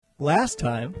Last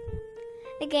time,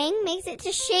 the gang makes it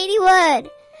to Shady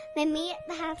Wood. They meet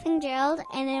the halfling Gerald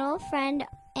and an old friend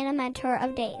and a mentor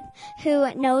of Dave,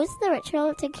 who knows the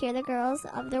ritual to cure the girls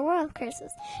of their world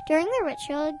curses. During the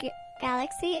ritual,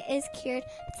 Galaxy is cured,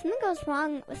 but something goes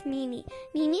wrong with Mimi.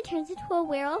 Mimi turns into a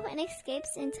werewolf and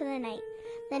escapes into the night.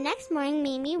 The next morning,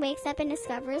 Mimi wakes up and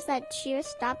discovers that she was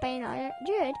stopped by another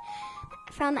druid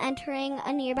from entering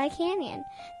a nearby canyon.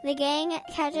 The gang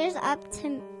catches up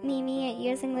to Mimi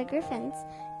using the griffins.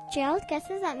 Gerald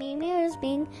guesses that Mimi was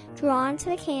being drawn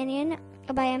to the canyon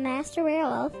by a master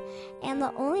werewolf, and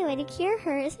the only way to cure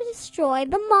her is to destroy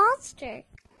the monster.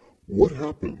 What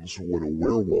happens when a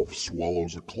werewolf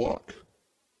swallows a clock?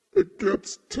 It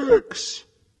gets ticks.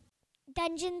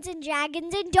 Dungeons and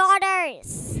Dragons and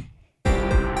Daughters.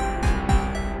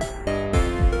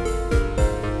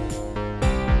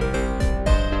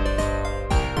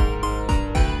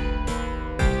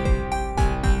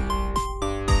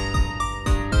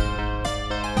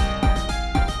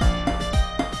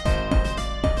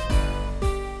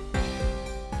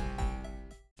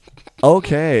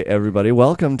 Okay, everybody,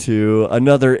 welcome to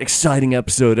another exciting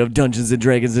episode of Dungeons &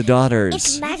 Dragons & Daughters.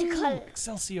 It's magical.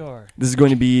 Excelsior. This is going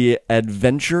to be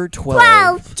Adventure 12.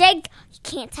 12, Jake. You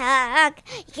can't talk.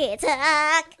 You can't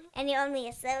talk. And you owe me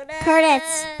a soda.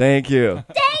 Curtis. Thank you.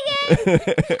 Dang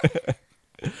it.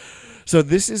 So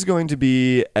this is going to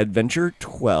be Adventure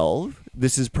 12.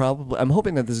 This is probably, I'm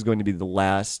hoping that this is going to be the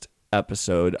last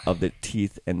episode of the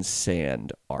Teeth and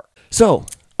Sand arc. So,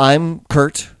 I'm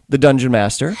Kurt, the Dungeon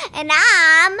Master. And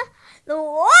I'm the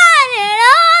one and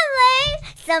only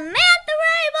Samantha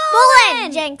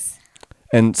Raybould. Jinx.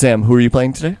 And Sam, who are you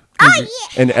playing today? Oh,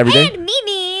 yeah. And every day? And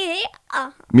Mimi.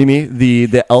 Mimi,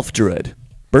 the elf druid.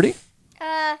 Birdie?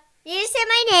 You said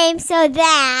my name, so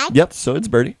that. Yep, so it's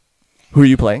Birdie. Who are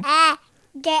you playing?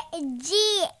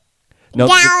 G. Nope.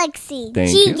 Galaxy.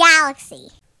 Thank G you. Galaxy.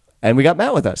 And we got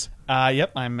Matt with us,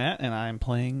 Yep, I'm Matt, and I'm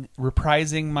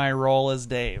reprising my role as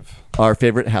Dave. our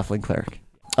favorite halfling cleric.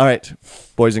 All right,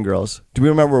 boys and girls, do we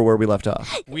remember where we left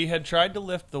off? We had tried to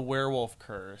lift the werewolf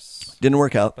curse, Didn't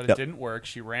work out. but it Yep. didn't work.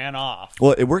 She ran off.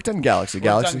 Well, it worked on Galaxy.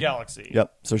 Worked on Galaxy.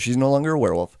 Yep. So she's no longer a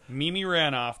werewolf. Mimi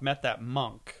ran off, met that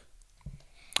monk.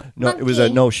 No, it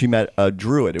was she met a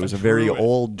druid. It was a very Druid.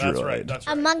 old druid. That's right. That's A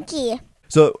right. monkey.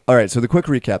 So, all right. So the quick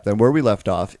recap then, where we left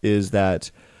off is that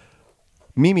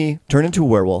Mimi turned into a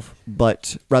werewolf,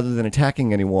 but rather than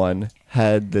attacking anyone,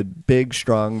 had the big,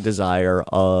 strong desire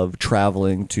of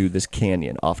traveling to this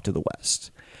canyon off to the west.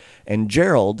 And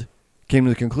Gerald came to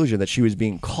the conclusion that she was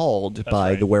being called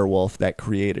by right. the werewolf that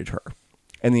created her.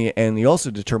 And he also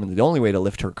determined that the only way to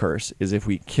lift her curse is if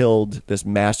we killed this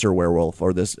master werewolf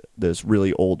or this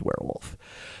really old werewolf.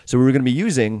 So we were going to be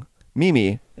using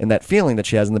Mimi and that feeling that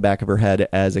she has in the back of her head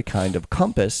as a kind of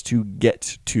compass to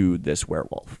get to this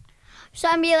werewolf. So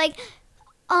I'm be like,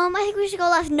 I think we should go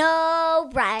left.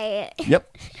 No, right.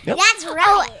 Yep. That's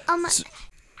right.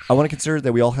 I want to consider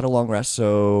that we all had a long rest,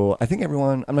 so I think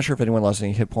everyone, I'm not sure if anyone lost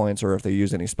any hit points or if they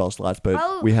used any spell slots,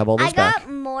 but we have all those I back. got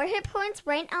more hit points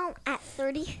right now at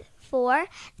 34,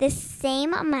 the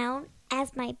same amount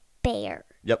as my bear.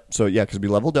 Yep. So yeah, because we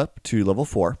leveled up to level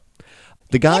 4.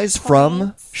 The guys Hit from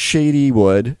points. Shady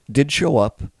Wood did show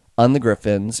up on the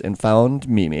Griffins and found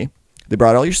Mimi. They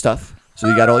brought all your stuff, so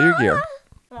you got all your gear.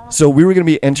 So we were going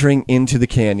to be entering into the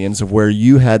canyons of where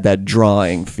you had that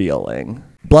drawing feeling.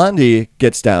 Blondie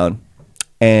gets down,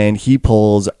 and he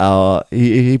pulls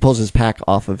he pulls his pack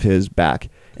off of his back,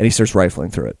 and he starts rifling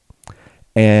through it.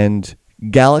 And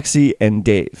Galaxy and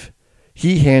Dave,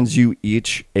 he hands you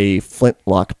each a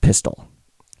flintlock pistol.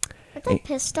 What's a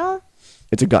pistol?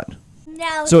 It's a gun.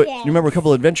 No. So you thanks. remember a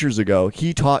couple adventures ago,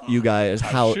 he taught you guys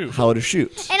how shoot. to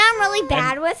shoot. And I'm really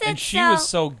bad with it. And she so. was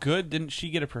so good, didn't she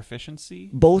get a proficiency?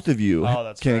 Both of you Oh,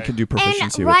 that's can right. do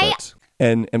proficiency right- with it.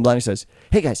 And Blondie says,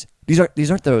 "Hey guys, these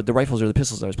aren't the rifles or the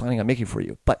pistols I was planning on making for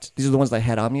you, but these are the ones that I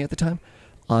had on me at the time.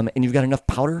 And you've got enough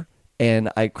powder, and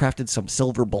I crafted some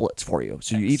silver bullets for you.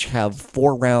 So you each have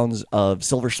 4 rounds of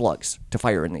silver slugs to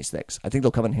fire in these things. I think they'll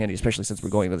come in handy, especially since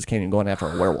we're going into this canyon going after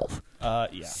a werewolf." Yeah.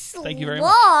 Thank you very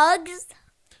much. Slugs?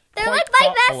 They're Quite like my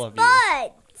thoughtful of best you.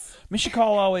 buds. Mishikal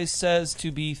always says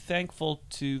to be thankful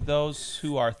to those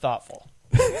who are thoughtful.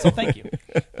 So thank you.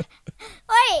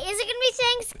 Wait, is it going to be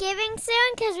Thanksgiving soon?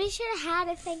 Because we should have had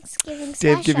a Thanksgiving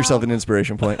special. Dave, give yourself an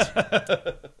inspiration point.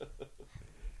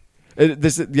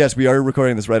 Yes, we are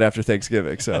recording this right after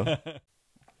Thanksgiving, so.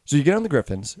 So you get on the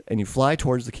Griffins, and you fly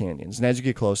towards the canyons. And as you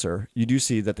get closer, you do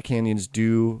see that the canyons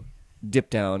do dip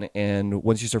down, and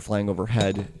once you start flying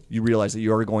overhead, you realize that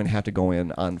you are going to have to go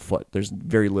in on foot. There's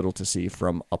very little to see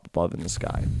from up above in the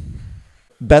sky.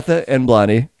 Betha and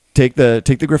Blondie, take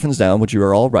the griffins down, which you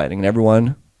are all riding, and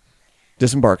everyone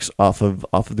disembarks off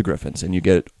of the griffins, and you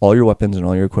get all your weapons and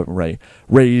all your equipment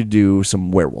ready to do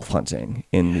some werewolf hunting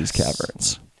in these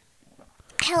caverns.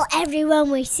 Kill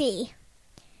everyone we see.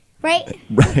 Right?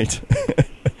 Right.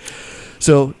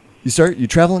 So you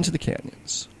travel into the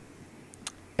canyons,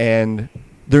 and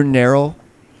they're narrow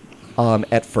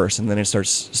at first, and then it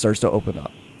starts to open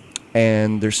up,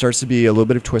 and there starts to be a little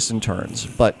bit of twists and turns.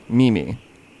 But Mimi,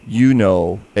 you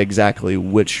know exactly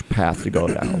which path to go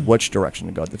down, which direction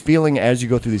to go. The feeling as you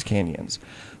go through these canyons,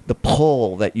 the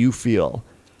pull that you feel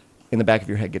in the back of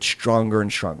your head gets stronger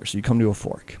and stronger. So you come to a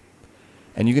fork,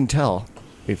 and you can tell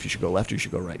if you should go left or you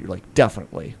should go right. You're like,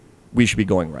 definitely, we should be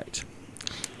going right.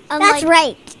 That's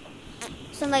right.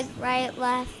 So I'm like right,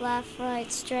 left,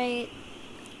 right, straight,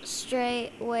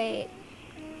 wait,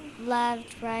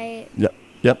 left, right,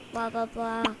 Yep. blah, blah,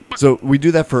 blah. So we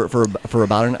do that for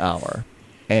about an hour,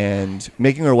 and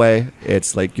making our way,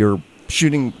 it's like you're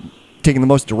taking the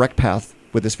most direct path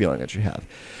with this feeling that you have.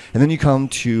 And then you come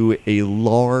to a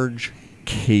large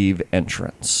cave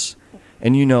entrance,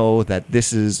 and you know that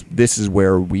this is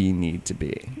where we need to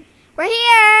be. We're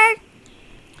here.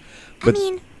 But- we're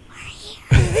here.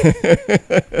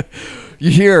 You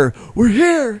hear, we're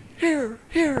here,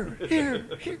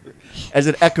 as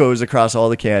it echoes across all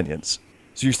the canyons.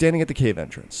 So you're standing at the cave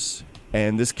entrance,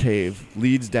 and this cave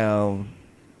leads down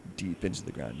deep into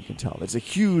the ground. You can tell. It's a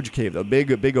huge cave, a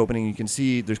big opening. You can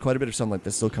see there's quite a bit of sunlight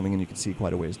that's still coming in. You can see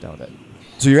quite a ways down it.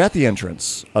 So you're at the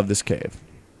entrance of this cave,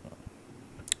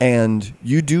 and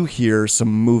you do hear some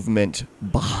movement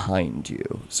behind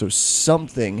you. So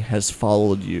something has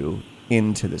followed you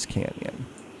into this canyon.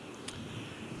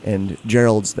 And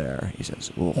Gerald's there. He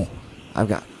says, "Oh, I've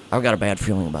got a bad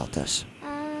feeling about this."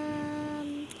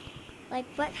 Like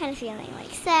what kind of feeling? Like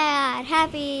sad,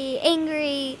 happy,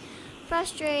 angry,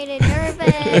 frustrated,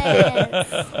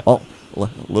 nervous. Oh, a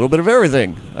little bit of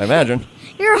everything, I imagine.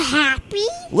 You're happy?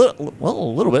 A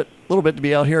little bit to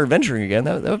be out here adventuring again.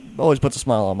 That always puts a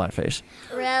smile on my face.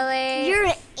 Really?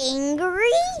 You're angry?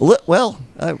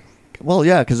 Well,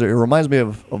 yeah, because it reminds me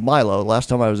of Milo. Last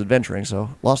time I was adventuring, so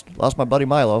lost my buddy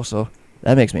Milo, so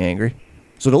that makes me angry.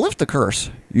 So to lift the curse,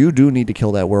 you do need to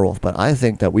kill that werewolf, but I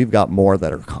think that we've got more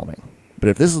that are coming. But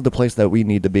if this is the place that we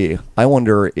need to be, I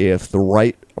wonder if the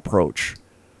right approach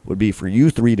would be for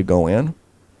you three to go in,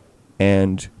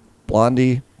 and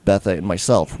Blondie, Betha, and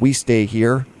myself, we stay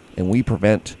here, and we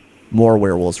prevent more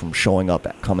werewolves from showing up,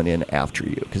 coming in after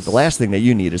you. Because the last thing that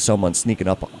you need is someone sneaking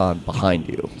up on behind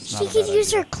you. She could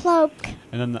use her cloak.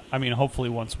 And then, hopefully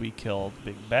once we kill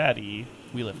Big Baddie,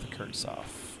 we lift the curse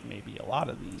off maybe a lot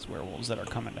of these werewolves that are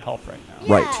coming to help right now.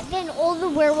 Yeah, Right. then all the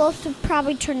werewolves would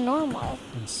probably turn normal.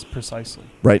 Precisely.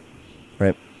 Right.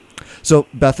 So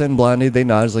Betha and Blondie, they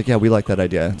nod. It's like, yeah, we like that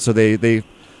idea. So they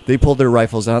pull their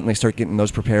rifles out and they start getting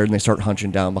those prepared, and they start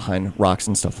hunching down behind rocks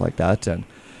and stuff like that.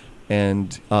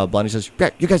 And Blondie says,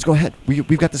 "Yeah, you guys go ahead. We've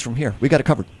got this from here. We got it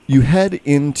covered." You head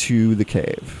into the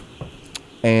cave,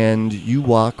 and you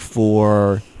walk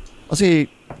for, I'll say,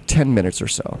 10 minutes or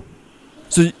so.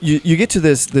 So you get to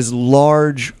this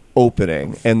large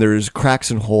opening, and there's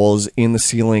cracks and holes in the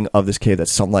ceiling of this cave that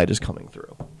sunlight is coming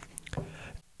through.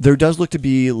 There does look to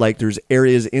be like there's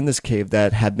areas in this cave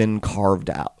that have been carved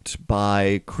out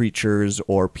by creatures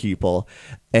or people,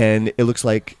 and it looks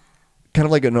like kind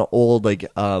of like an old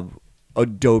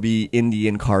adobe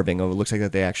Indian carving. It looks like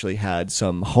that they actually had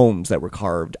some homes that were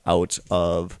carved out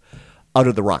of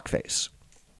the rock face.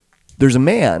 There's a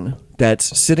man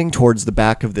that's sitting towards the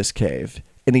back of this cave,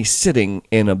 and he's sitting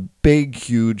in a big,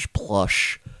 huge,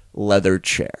 plush leather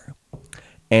chair.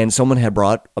 And someone had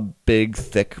brought a big,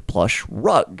 thick, plush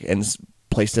rug and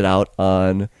placed it out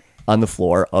on the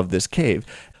floor of this cave.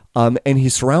 And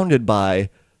he's surrounded by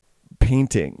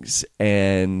paintings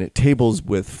and tables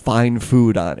with fine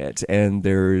food on it. And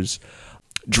there's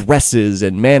dresses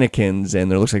and mannequins,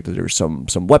 and there looks like there's some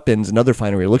weapons and other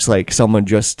finery. It looks like someone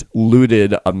just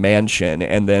looted a mansion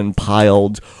and then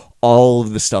piled all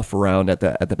of the stuff around at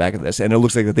the back of this. And it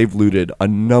looks like that they've looted a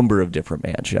number of different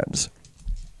mansions.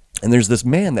 And there's this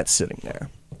man that's sitting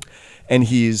there, and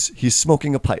he's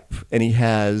smoking a pipe, and he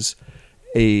has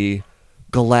a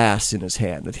glass in his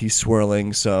hand that he's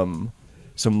swirling some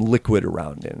liquid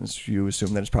around in. So you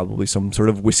assume that it's probably some sort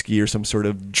of whiskey or some sort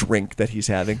of drink that he's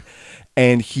having.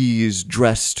 And he's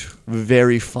dressed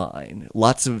very fine,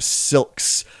 lots of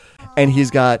silks, and he's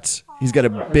got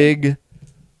a big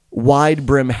wide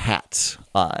brim hat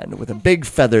on with a big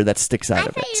feather that sticks out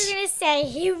of I thought you it. were going to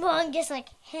say humongous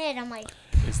head. I'm like,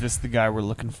 Is this the guy we're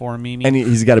looking for, Mimi? And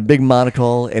he's got a big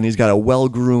monocle, and he's got a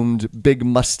well-groomed big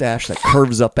mustache that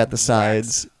curves up at the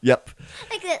sides. Yep.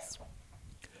 like this.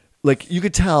 like you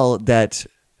could tell that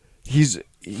he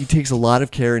takes a lot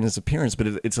of care in his appearance, but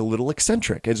it's a little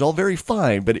eccentric. It's all very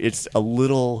fine, but it's a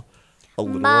little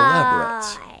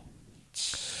elaborate.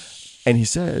 And he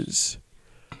says,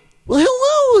 "Well,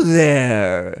 hello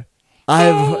there.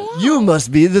 You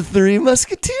must be the Three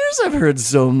Musketeers I've heard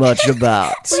so much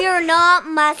about." We are not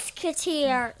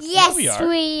musketeers. Yes, we are.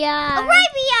 we are. Right,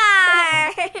 we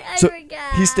are. I So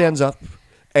forgot. he stands up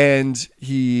and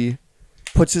he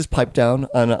puts his pipe down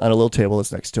on a little table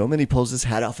that's next to him, and he pulls his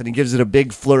hat off and he gives it a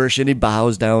big flourish and he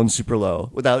bows down super low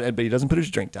but he doesn't put his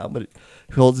drink down, but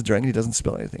he holds the drink and he doesn't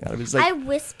spill anything out of it. He's like, I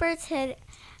whispered to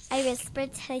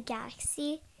the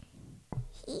Galaxy.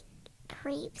 He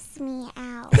creeps me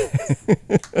out.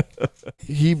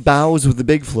 he bows with a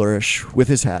big flourish with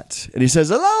his hat and he says,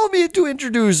 "Allow me to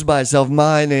introduce myself.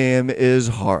 My name is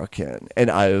Harkin and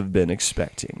I have been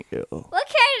expecting you." What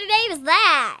kind of name is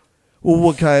that? "Well,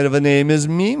 what kind of a name is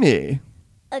Mimi?"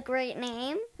 A great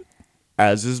name.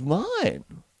 "As is mine.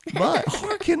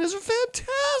 Harkin is a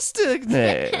fantastic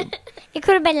name." It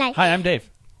could have been like. Hi, I'm Dave.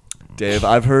 "Dave,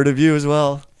 I've heard of you as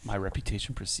well." My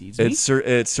reputation precedes me.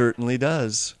 It certainly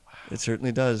does. It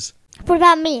certainly does. What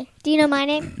about me? Do you know my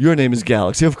name? Your name is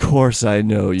Galaxy. Of course I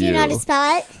know you. Do you know how to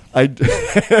spell it?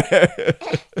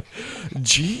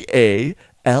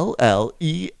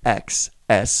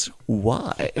 Gallexsy.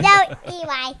 No,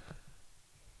 EY.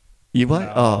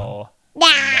 EY? Oh. Nah.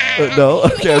 No?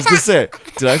 Okay, I was going to say,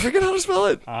 did I forget how to spell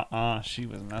it? She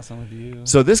was messing with you.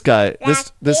 So this guy,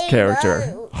 this That's character,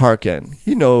 Evo. Harkin,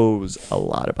 he knows a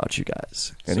lot about you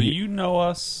guys. And So you know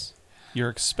us. You're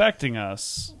expecting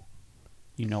us.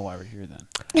 You know why we're here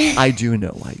then. I do know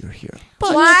why you're here.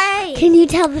 Why? Can you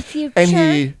tell the future? And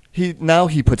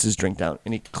he puts his drink down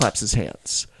and he claps his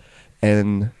hands.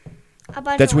 And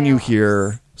that's when you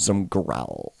hear some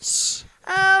growls.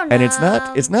 Oh, no. And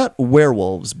it's not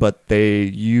werewolves, but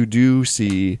you do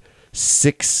see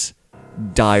 6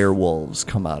 dire wolves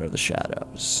come out of the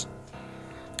shadows.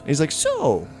 He's like,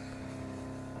 "So,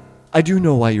 I do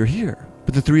know why you're here,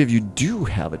 but the 3 of you do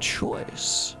have a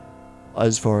choice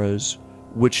as far as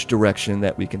which direction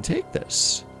that we can take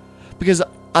this. Because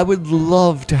I would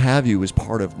love to have you as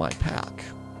part of my pack."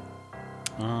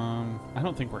 I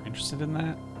don't think we're interested in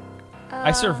that.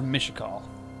 I serve Mishikal,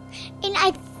 And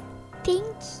I think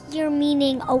you're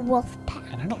meaning a wolf pack.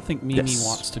 and I don't think Mimi Yes.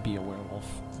 wants to be a werewolf.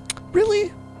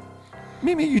 Really?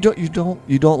 Mimi, you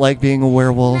don't like being a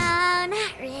werewolf? No,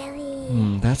 not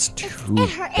really. That's too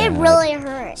It bad. really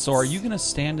hurts. So are you going to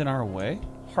stand in our way,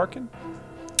 Harkin?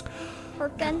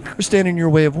 Harkin? We're standing in your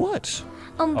way of what?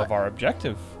 Of our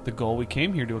objective, the goal we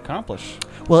came here to accomplish.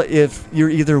 Well, if you're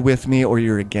either with me or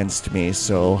you're against me,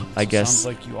 so I guess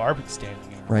Sounds like you are standing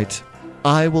in our way. right.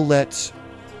 I will let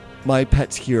my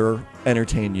pets here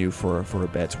entertain you for a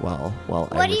bit while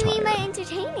I What do you mean by retire.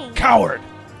 entertaining? Coward!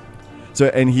 So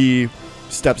and he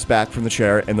steps back from the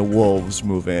chair and the wolves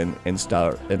move in and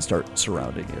start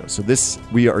surrounding you. So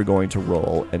we are going to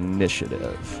roll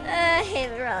initiative. He's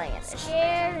really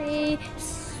scary.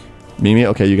 Mimi,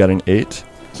 okay, you got an 8.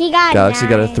 He got Galaxy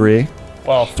got a 9. 3.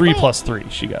 Well, 3 Wait. plus 3.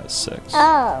 She got a 6.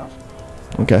 Oh.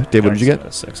 Okay, Dave, what did you Galaxy get? got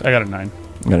a 6. I got a 9.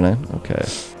 You got a 9. Okay.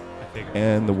 I figured.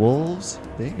 And the wolves,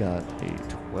 they got a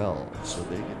 12, so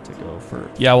they get to go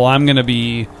first. Yeah, well, I'm going to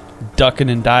be ducking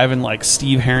and diving like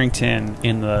Steve Harrington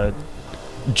in the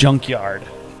junkyard.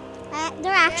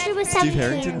 There actually was Steve something.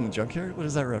 Harrington in the junkyard? What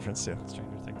is that reference to?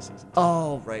 Stranger Things season 2.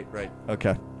 Oh, right.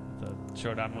 Okay. The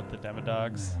showdown with the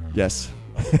Demodogs. Yes.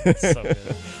 So good.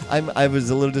 I was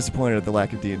a little disappointed at the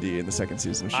lack of D&D in the second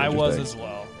season of I Stranger was Things. as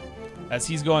well. As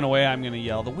he's going away, I'm going to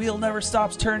yell, "The wheel never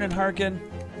stops turning, Harkin."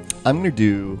 I'm going to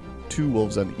do 2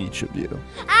 wolves on each of you.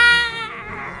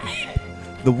 Ah!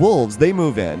 The wolves, they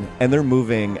move in, and they're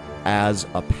moving as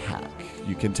a pack.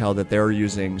 You can tell that they're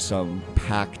using some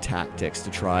pack tactics to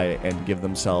try and give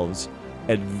themselves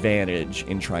advantage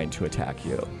in trying to attack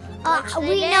you.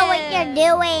 We know what you're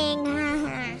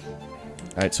doing.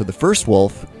 All right, so the first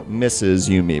wolf misses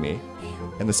you, Mimi,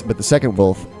 but the second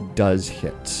wolf does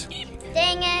hit.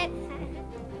 Dang it.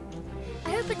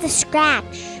 I hope it's a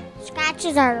scratch.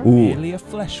 Scratches are. Ooh, Merely a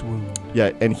flesh wound.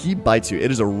 yeah, and he bites you. It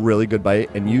is a really good bite,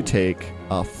 and you take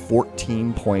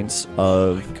 14 points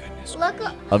of Look.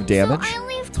 damage. So I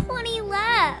only have 20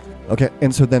 left. Okay,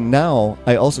 and so then now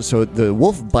so the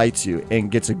wolf bites you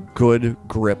and gets a good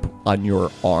grip on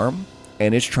your arm,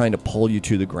 and it's trying to pull you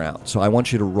to the ground. So I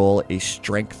want you to roll a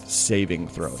strength saving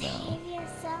throw now. Save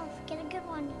yourself. Get a good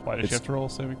one. Why did she have to roll a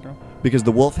saving throw? Because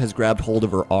the wolf has grabbed hold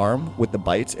of her arm with the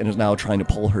bites and is now trying to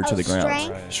pull her to the ground.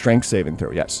 strength? Strength saving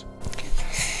throw, yes.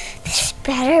 This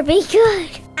better be good.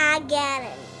 I got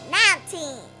a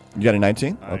 19. You got a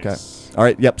 19? Nice. Okay. All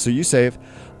right, yep, so you save.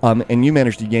 And you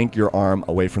manage to yank your arm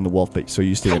away from the wolf, but so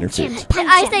you stay on your feet.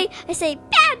 I say,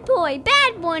 bad boy,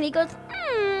 and he goes,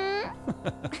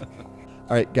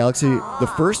 All right, Galaxy.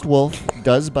 The first wolf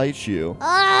does bite you,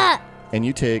 and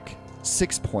you take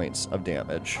 6 points of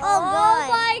damage. Oh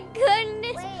my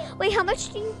goodness. Wait, how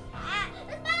much do you...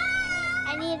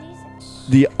 I need these.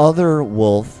 The other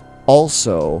wolf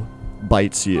also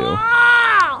bites you,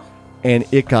 and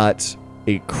it got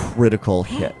a critical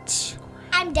hit.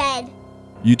 I'm dead.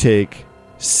 You take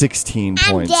 16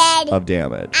 points dead. of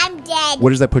damage. I'm dead.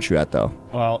 What does that put you at, though?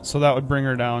 Well, so that would bring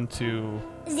her down to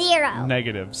 0.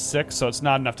 -6. So it's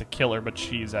not enough to kill her, but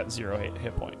she's at 0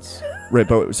 hit points. Right,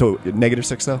 but so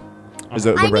 -6, though? Is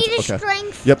it I the rest? need a Okay.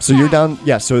 strength. Yep, so you're check. down.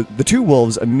 Yeah, so the two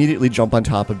wolves immediately jump on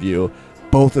top of you.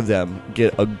 Both of them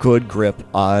get a good grip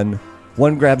on.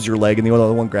 One grabs your leg and the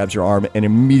other one grabs your arm and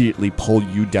immediately pull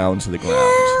you down to the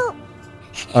ground.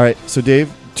 All right, so Dave,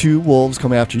 2 wolves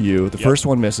come after you. The Yep. first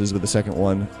one misses, but the second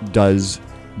one does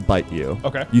bite you.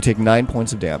 Okay. You take 9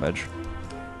 points of damage,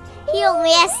 He'll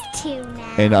miss 2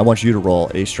 now. and I want you to roll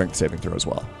a strength saving throw as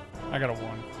well. I got a 1.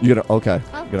 You get a, okay.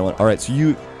 You get a 1. All right, so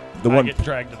you, the I one get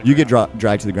dragged to the you get ground.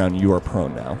 dragged to the ground. You are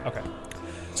prone now. Okay.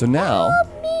 So now,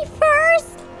 Me first.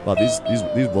 wow, these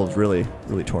wolves really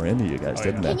tore into you guys, Oh,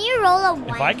 didn't Can they? you roll a 1?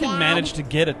 If I can Dad? manage to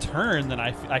get a turn, then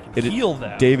I can It is- heal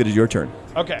them. David, it's your turn.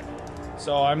 Okay.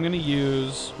 So I'm going to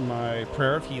use my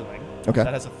Prayer of Healing. Okay.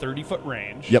 That has a 30-foot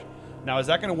range. Yep. Now, is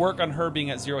that going to work on her being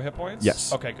at 0 hit points?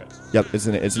 Yes. Okay, good. Yep, it's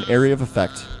an area of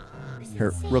effect.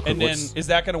 Here, real quick. And then, what's- is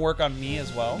that going to work on me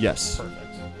as well? Yes. Perfect.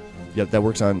 Yep, that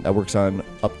works on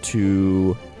up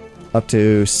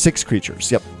to 6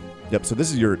 creatures. Yep. So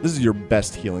this is your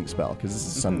best healing spell because this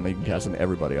is something that you can cast on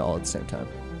everybody all at the same time.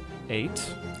 8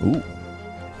 Ooh.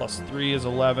 plus 3 is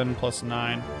 11 plus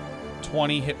 9.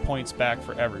 20 hit points back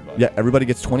for everybody. Yeah, everybody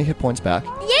gets 20 hit points back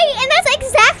Yay, and that's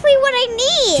exactly what I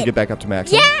to need. get back up to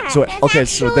maximum. Yeah, So that's okay,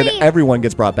 so then actually- everyone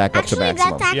gets brought back up to Actually,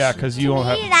 maximum. that's actually... Yeah, 'cause you to won't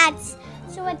me, have- that's...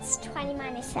 So it's 20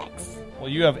 minus 6. Well,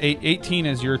 you have 18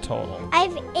 is your total. I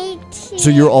have 18.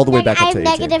 So you're all the way then back up I to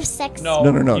have 18. -6. No,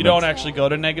 No. You don't actually go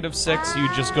to -6. You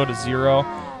just go to 0.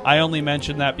 I only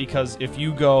mention that because if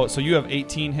you go, so you have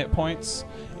 18 hit points.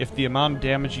 If the amount of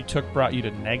damage you took brought you to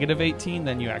 -18,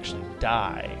 then you actually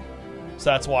die. So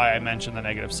that's why I mentioned the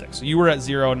 -6. So you were at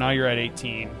 0, now you're at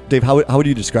 18. Dave, how would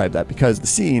you describe that? Because the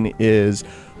scene is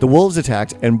the wolves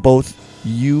attacked, and both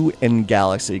you and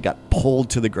Galaxy got pulled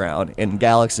to the ground, and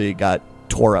Galaxy got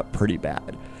tore up pretty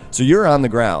bad. So you're on the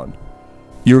ground.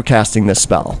 You're casting this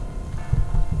spell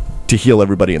to heal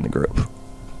everybody in the group.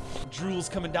 Drool's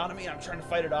coming down to me. I'm trying to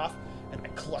fight it off, and I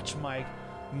clutch my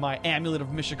amulet of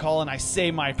Mishakal, and I say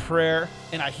my prayer,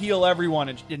 and I heal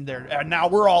everyone in there. And now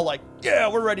we're all like, yeah,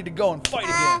 we're ready to go and fight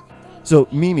again. So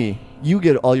Mimi, you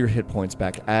get all your hit points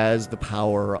back as the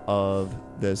power of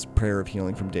this prayer of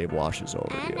healing from Dave washes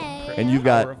over you, Hello. and you've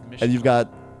Power got of Mishakal.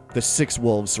 the 6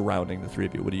 wolves surrounding the 3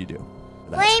 of you. What do you do?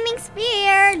 Flaming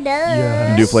spear. No.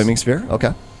 Yes. You do flaming sphere.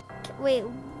 Okay. Wait,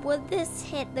 would this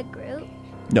hit the group?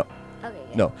 No. Okay.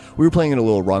 Good. No, we were playing it a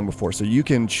little wrong before, so you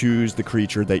can choose the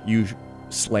creature that you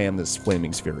slam this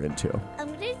flaming sphere into. I'm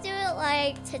gonna do it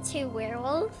like to 2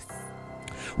 werewolves.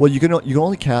 Well, you can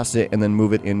only cast it and then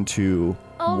move it into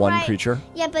Oh, one right. creature.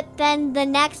 Yeah, but then the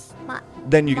next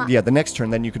Then the next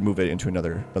turn, then you could move it into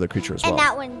another creature as well. and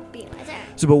that wouldn't be my turn.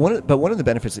 So, but one of the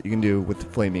benefits that you can do with the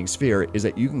flaming sphere is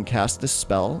that you can cast this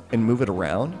spell and move it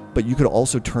around, but you could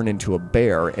also turn into a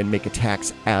bear and make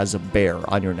attacks as a bear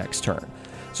on your next turn.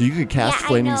 So you could cast Yeah,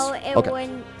 flaming. I know it Okay,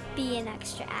 wouldn't be an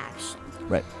extra action.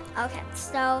 right. Okay,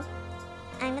 so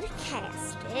I'm gonna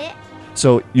cast it.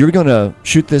 So you're gonna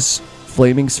shoot this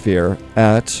flaming sphere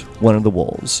at one of the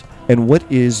wolves. And what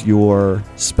is your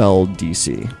spell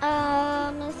DC?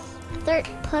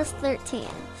 Plus 13.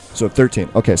 So 13.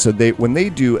 Okay, so when they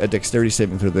do a dexterity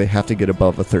saving throw, they have to get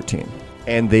above a 13,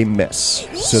 and they miss,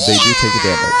 so they do take the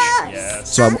damage.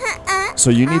 Yes. So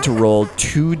you need to roll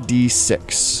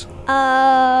 2d6.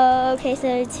 Okay,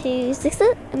 so 2 6.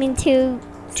 I mean 2.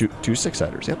 Two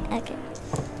 6-siders. Yep. Okay.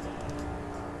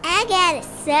 I got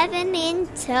 7 in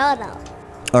total.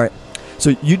 All right. So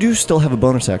you do still have a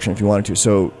bonus action if you wanted to.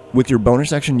 So with your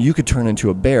bonus action, you could turn into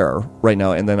a bear right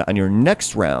now, and then on your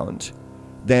next round,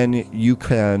 then you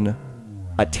can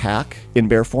attack in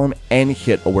bear form and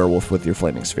hit a werewolf with your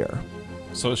flaming sphere.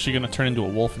 So is she going to turn into a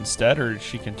wolf instead, or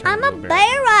she can turn I'm a into bear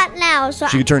right now, so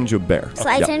She could turn into a bear.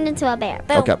 I Yeah. turned into a bear.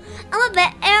 Boom. Okay. I'm a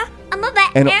bear. I'm a bear.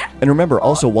 And remember,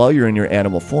 also, while you're in your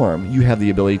animal form, you have the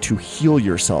ability to heal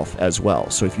yourself as well.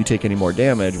 So if you take any more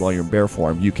damage while you're in bear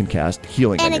form, you can cast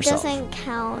healing And on it yourself. doesn't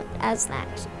count as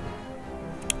that.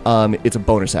 It's a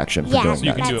bonus action for Yeah, doing So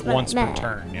you that. can do That's it what I once per meant.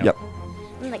 turn. Yep.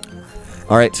 I'm like,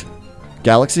 All right,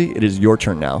 Galaxy, it is your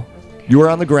turn now. You are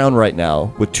on the ground right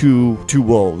now with two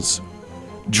wolves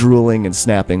drooling and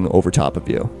snapping over top of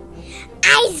you.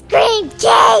 Ice cream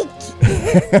cake!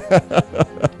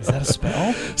 Is that a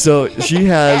spell? So she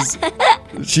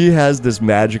has this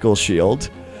magical shield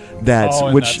that's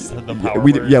And which that's the power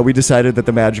word. we decided that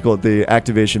the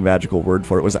activation magical word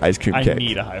for it was ice cream I cake.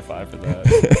 need a high five for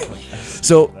that.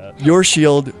 So your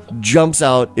shield jumps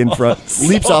out in front,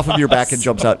 leaps off of your back and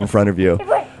jumps out in front of you.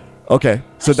 Okay,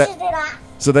 so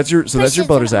that's your Pushes it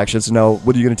bonus off. action. So now,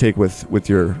 what are you going to take with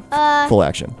your full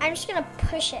action? I'm just gonna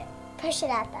push it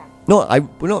at them. No,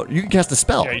 you can cast a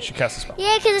spell. Yeah, you should cast a spell.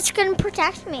 Yeah, because it's gonna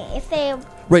protect me if they.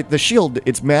 Right, the shield,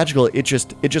 it's magical. It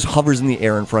just hovers in the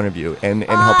air in front of you and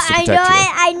helps to protect you.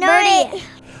 I know it.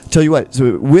 Tell you what,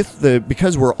 so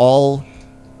because we're all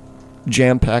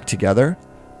jam-packed together,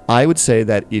 I would say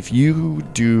that if you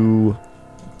do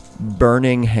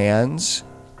burning hands,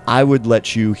 I would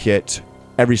let you hit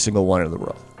every single one of the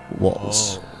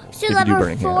wolves. So if you do level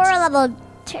burning 4 or hands. level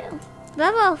 2?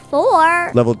 Level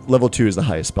 4. Level 2 is the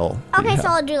highest spell. that you Okay, so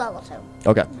have. I'll do level 2.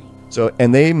 Okay. So,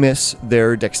 and they miss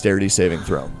their dexterity saving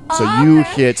throw. So you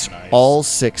hit all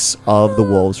 6 of the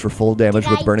wolves for full damage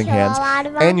Did with I burning kill a hands. lot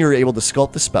of them? And you're able to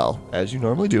sculpt the spell, as you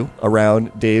normally do,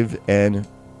 around Dave and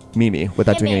Mimi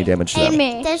without doing any damage to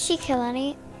them. Does she kill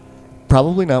any?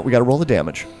 Probably not. We got to roll the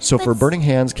damage. So for burning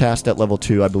hands cast at level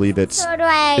 2, I believe it's... So do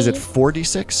I. Is it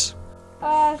 4d6?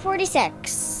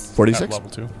 46. 46? At level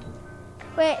 2.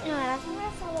 Wait, no, that's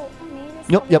level. maybe it's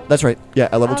Nope, yep, that's right. Yeah,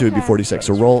 at level 2 it'd be Okay. 46.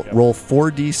 So That's roll right, yeah. roll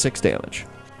 4d6 damage.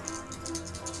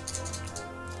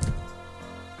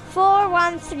 4,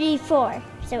 1, 3, 4.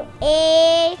 So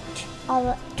 8,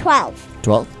 12.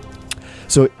 12.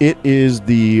 So it is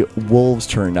the wolves'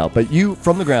 turn now. But you,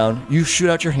 from the ground, you shoot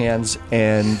out your hands,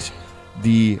 and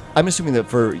I'm assuming that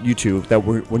for you two, that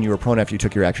when you were prone after you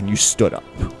took your action, you stood up.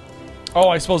 Oh,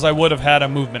 I suppose I would have had a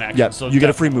movement action. Yeah, so you get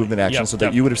a free definitely. movement action Yep, so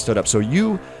that you would have stood up. So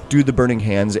you do the burning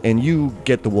hands, and you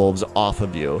get the wolves off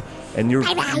of you. And you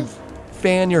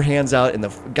fan your hands out, and the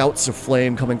gouts of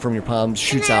flame coming from your palms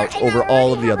shoots out over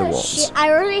all of the other wolves. I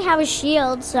already have a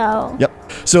shield, so. Yep.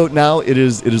 So now it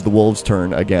is the wolves'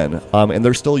 turn again, and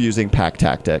they're still using pack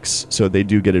tactics, so they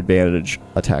do get advantage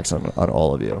attacks on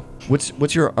all of you.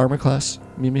 What's your armor class,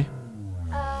 Mimi?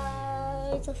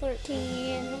 It's a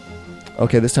 13.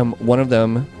 Okay, this time one of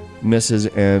them misses,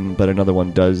 but another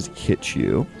one does hit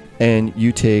you, and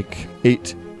you take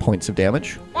 8 points of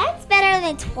damage. That's better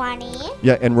than 20.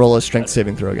 Yeah, and roll a strength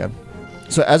saving throw again.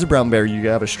 So as a brown bear, you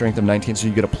have a strength of 19, so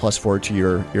you get a +4 to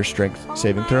your strength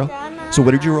saving throw. So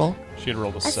what did you roll? She had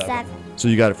rolled a A 7. 7. So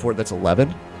you got a 4. That's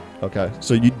 11. Okay,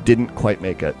 so you didn't quite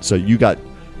make it. So you got,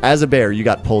 as a bear, you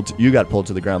got pulled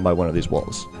to the ground by one of these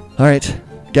wolves. All right,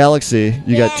 Galaxy,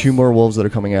 you got Yes. 2 more wolves that are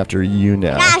coming after you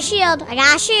now. I got a shield.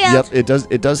 Yep,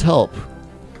 it does help,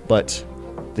 but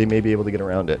they may be able to get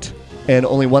around it. And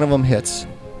only one of them hits.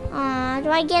 Do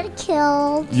I get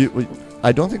killed?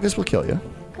 I don't think this will kill you.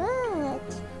 Good.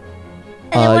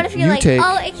 And then what if you're you like, take-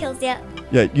 oh, it kills you?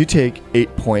 Yeah, you take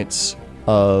 8 points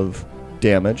of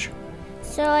damage.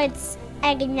 So I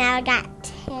now got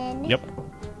 10. Yep.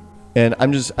 And I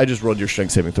just rolled your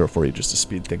strength saving throw for you just to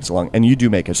speed things along. And you do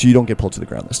make it, so you don't get pulled to the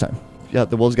ground this time. Yeah,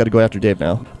 the wolves got to go after Dave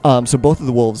now. So both of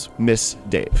the wolves miss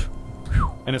Dave.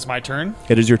 And it's my turn.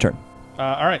 It is your turn.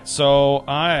 All right, so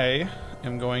I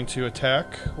am going to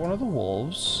attack one of the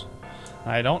wolves.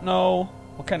 I don't know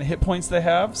what kind of hit points they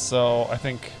have, so I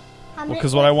think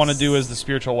because what I want to do is the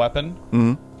spiritual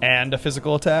weapon and a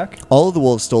physical attack. All of the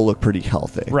wolves still look pretty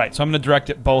healthy. Right, so I'm going to direct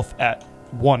it both at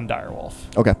one direwolf.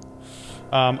 Okay.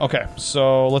 Okay,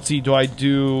 so let's see. Do I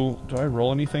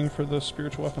roll anything for the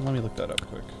spiritual weapon? Let me look that up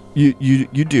quick. You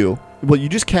do. Well, you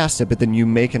just cast it, but then you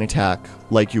make an attack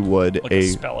like you would Like a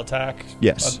spell attack?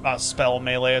 Yes. A spell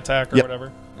melee attack or Yep.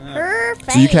 whatever?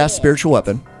 Perfect. So you cast spiritual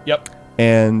weapon, Yep.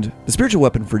 and the spiritual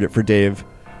weapon for Dave,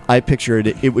 I pictured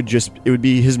it would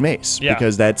be his mace Yeah.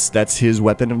 because that's his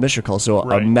weapon of Mishakal. So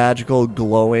Right. a magical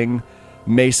glowing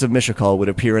mace of Mishakal would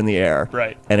appear in the air,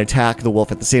 Right. and attack the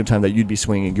wolf at the same time that you'd be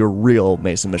swinging your real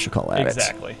mace of Mishakal at it.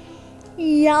 Exactly.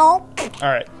 Yup. All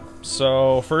right.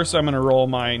 So first I'm going to roll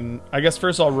mine. I guess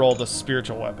first I'll roll the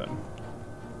spiritual weapon.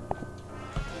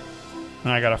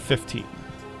 And I got a 15.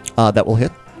 That will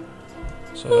hit.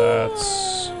 So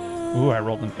that's... Ooh, I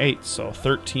rolled an 8. So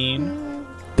 13.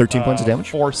 13 points of damage.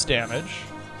 Force damage.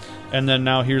 And then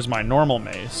now here's my normal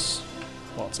mace.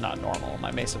 Well, it's not normal.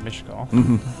 My mace of Mishakal.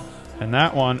 Mm-hmm. And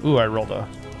that one... Ooh, I rolled a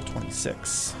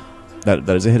 26. That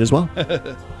is a hit as well.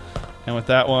 And with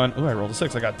that one... Ooh, I rolled a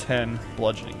 6. I got 10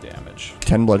 bludgeoning damage.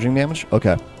 10 bludgeoning damage.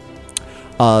 Okay.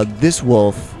 This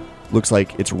wolf looks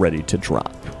like it's ready to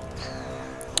drop.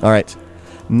 All right.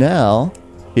 Now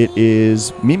it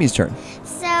is Mimi's turn.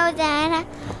 So then,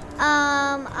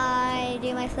 I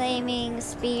do my flaming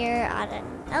spear on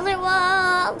another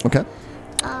wall. Okay.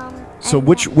 So and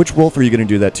which wolf are you going to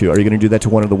do that to? Are you going to do that to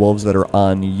one of the wolves that are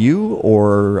on you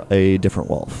or a different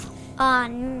wolf?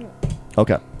 on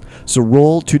Okay. So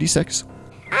roll 2d6.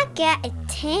 I get a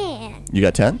 10 You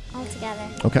got 10? altogether.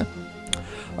 Okay.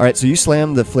 All right, so you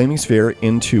slam the flaming sphere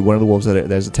into one of the wolves that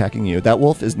is attacking you. That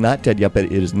wolf is not dead yet, but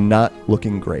it is not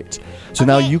looking great. So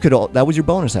now Okay. you could that was your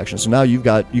bonus action. So now you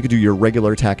could do your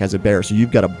regular attack as a bear. So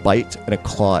you've got a bite and a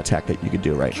claw attack that you could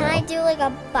do right Can now. I do like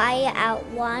a bite at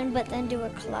one, but then do a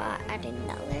claw at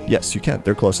another? Yes, you can.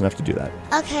 They're close enough to do that.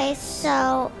 Okay,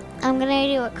 so I'm gonna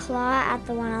do a claw at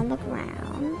the one on the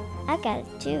ground. I got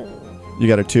a 2. You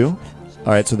got a 2?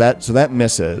 All right, so that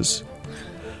misses.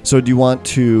 So do you want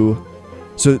to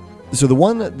so the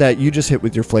one that you just hit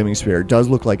with your flaming spear does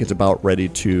look like it's about ready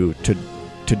to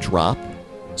drop.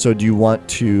 So do you want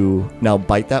to now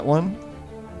bite that one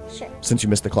Sure. since you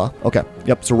missed the claw? Okay.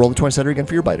 Yep. So roll the 20 again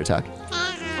for your bite attack.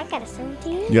 I got a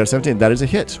 17. You got a 17. That is a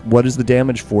hit. What is the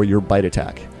damage for your bite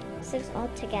attack? 6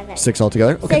 altogether. 6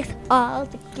 altogether? Okay. 6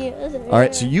 altogether. All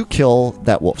right, so you kill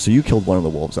that wolf. So you killed one of the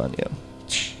wolves on you.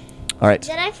 All right.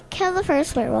 Did I kill the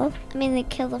first werewolf? I mean, they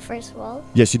kill the first wolf.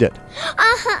 Yes, you did.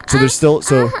 So there's still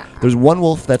there's one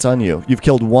wolf that's on you. You've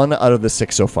killed one out of the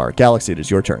 6 so far. Galaxy, it is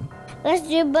your turn. Let's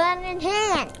do burning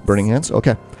hands. Burning hands.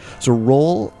 Okay. So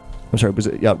roll. I'm sorry. Was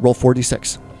it? Yeah. Roll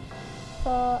 4d6.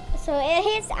 So it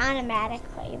hits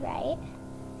automatically, right?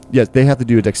 Yes, they have to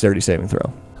do a dexterity saving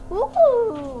throw.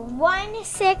 Ooh, 1,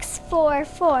 6, 4,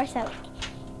 4. So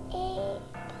 8,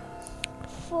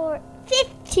 4,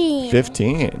 15.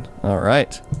 15. All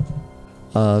right.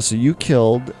 So you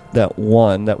killed that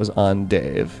one that was on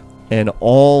Dave, and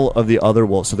all of the other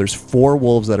wolves. So there's 4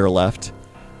 wolves that are left,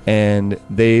 and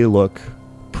they look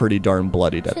pretty darn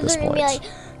bloodied at So this they're gonna point.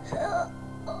 be like,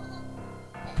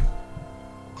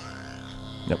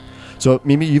 Yep. So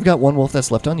Mimi, you've got one wolf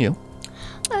that's left on you,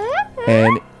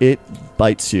 and it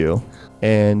bites you,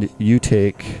 and you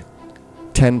take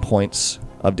 10 points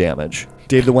of damage.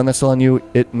 Dave, the one that's still on you,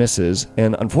 it misses,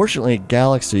 and unfortunately,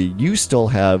 Galaxy, you still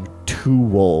have 2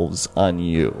 wolves on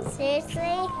you. seriously?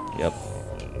 Yep.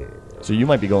 So you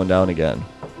might be going down again.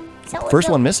 So First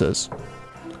the- one misses.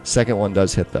 Second one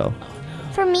does hit though.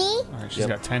 For me? All right, she's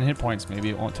got 10 hit points. Maybe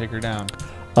it won't take her down.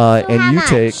 And how you much?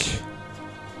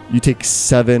 take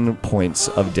 7 points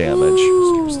of damage.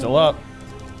 Still up.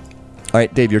 All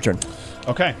right, Dave, your turn.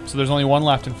 Okay, so there's only one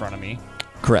left in front of me.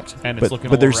 Correct. And it's looking a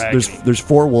but little there's raggedy. there's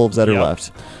 4 wolves that are Yep.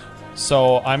 left.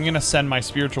 So I'm going to send my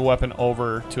spiritual weapon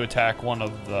over to attack one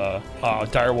of the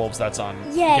dire wolves that's on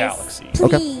Yes. Galaxy.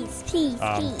 Okay. Please, please,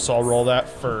 please. So I'll roll that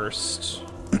first.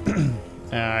 And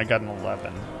I got an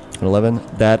 11. An 11.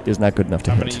 That is not good enough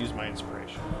to I'm going to hit. use my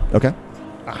inspiration. Okay.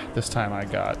 This time I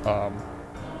got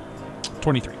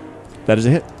 23. That is a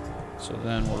hit. So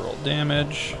then we'll roll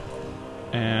damage.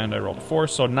 And I rolled a 4,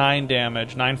 so 9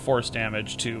 damage, 9 force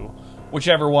damage to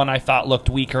whichever one I thought looked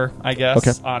weaker, I guess,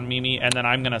 Okay. on Mimi. And then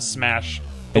I'm going to smash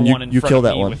the And you- one in you front kill of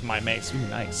that me one. with my mace. Ooh,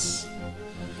 nice.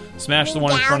 Smash the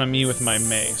one in front of me with my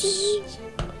mace.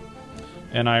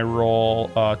 And I roll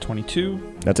 22.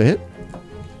 That's a hit.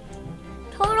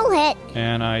 Total hit.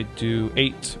 And I do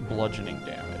 8 bludgeoning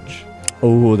damage.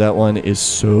 Oh, that one is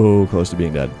so close to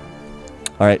being dead.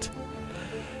 All right.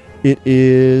 It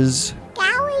is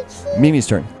Galaxy. Mimi's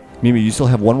turn. Mimi, you still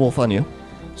have one wolf on you.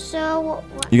 So what?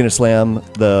 You're going to slam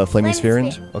the flaming sphere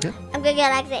in? sphere. Okay. I'm gonna go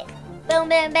like this. Boom,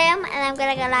 boom, boom. And I'm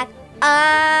gonna go like,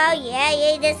 oh, yeah,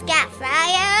 you just got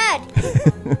fired.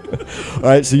 All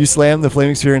right, so you slam the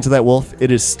flaming sphere into that wolf.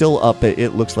 It is still up. But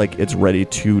it looks like it's ready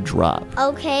to drop.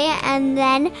 Okay, and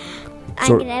then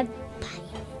So- I'm gonna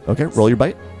Okay, roll your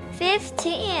bite.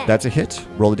 15. That's a hit.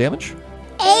 Roll the damage.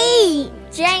 8.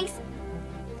 Jinx.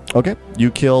 Okay,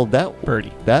 you killed that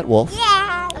Birdie. wolf.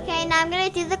 Yeah. Okay, now I'm gonna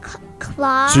do the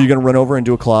claw So you're going to run over and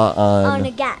do a claw on the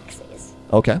on... galaxies.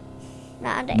 Okay.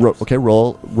 Not on Dave. Okay,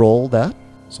 roll that.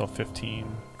 So 15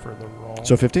 for the roll.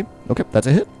 So 15. Okay, that's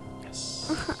a hit.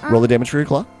 Yes. Roll the damage for your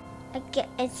claw. I get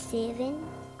a 7.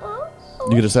 Oh,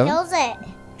 You get a 7? Kills it.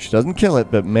 She doesn't kill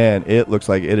it, but man, it looks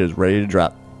like it is ready to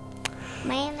drop.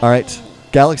 Man, All right,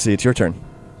 Galaxy, it's your turn.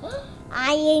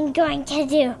 I am going to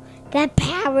do the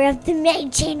power of the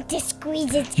mage hand to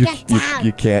squeeze its You, guts you, out.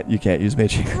 you can't use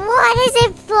Mage. What is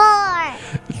it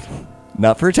for?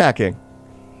 Not for attacking.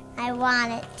 I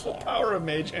want it to. Power of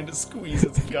Mage Hand to squeeze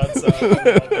its guts out. I love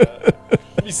that.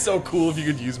 It'd be so cool if you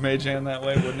could use Mage Hand that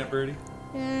way, wouldn't it, Birdie?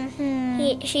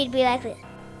 She'd be like this.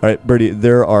 All right, Birdie,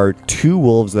 there are 2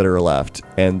 wolves that are left,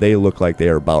 and they look like they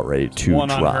are about ready to One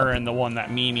drop. on her and the one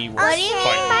that Mimi was What do you mean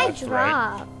fighting by with, right?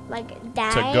 drop? Like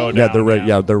die? To go Yeah, down. they're ready.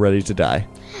 Yeah, they're ready to die.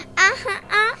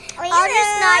 I'll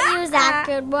just not use that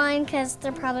good one because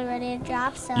they're probably ready to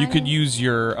drop. So You could use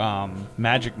your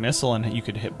magic missile and you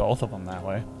could hit both of them that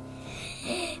way.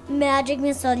 magic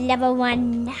missile level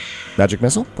 1. Magic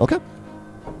missile. Okay.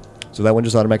 So that one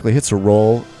just automatically hits a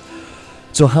roll.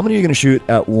 So how many are you going to shoot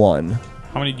at 1?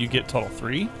 How many do you get total?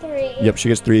 3? 3. Yep, she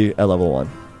gets 3 at level 1.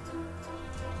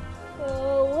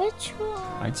 Which one?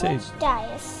 I'd say- Which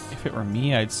dice? If it were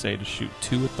me, I'd say to shoot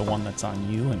 2 at the one that's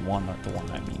on you and 1 at the one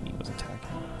that Mimi was attacking.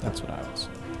 That's what I would say.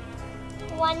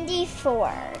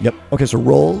 1d4. Yep. Okay, so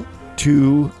roll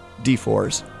 2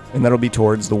 d4s, and that'll be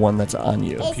towards the one that's on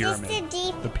you. Is pyramid. this the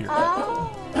D? The pyramid.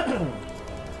 Oh.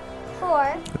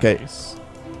 4, Okay. Nice.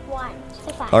 1,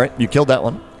 so 5. All right, you killed that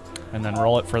one. And then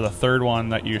roll it for the third one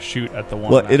that you shoot at the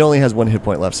one. Well, that- it only has 1 hit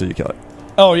point left, so you kill it.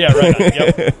 Oh, yeah, right.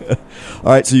 Yep.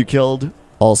 All right, so you killed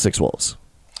all 6 wolves.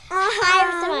 I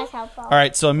was the most helpful. All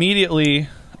right, so immediately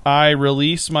I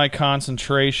release my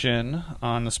concentration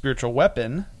on the spiritual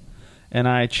weapon, and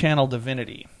I channel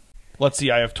divinity. Let's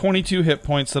see, I have 22 hit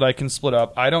points that I can split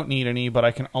up. I don't need any, but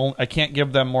I can't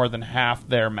give them more than half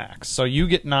their max. So you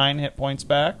get 9 hit points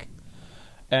back.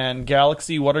 And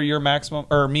Galaxy, what are your maximum?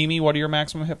 Or Mimi, what are your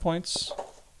maximum hit points?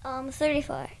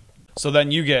 34. So then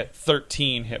you get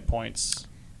 13 hit points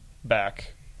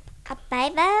back.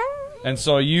 Bye-bye. And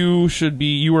so you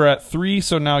were at 3,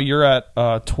 so now you're at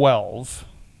 12.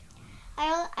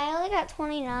 I only got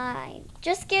 29.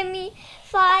 Just give me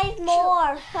 5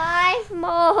 more. 5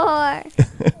 more.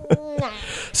 Nah.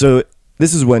 So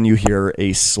this is when you hear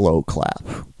a slow clap.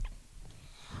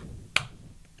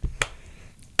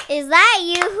 Is that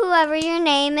you, whoever your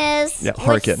name is? Yeah,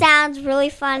 Harkin. Which sounds really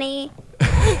funny. You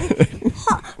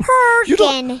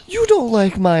Harkin. don't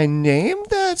like my name?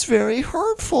 That's very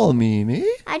hurtful, Mimi.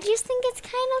 I just think it's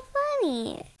kind of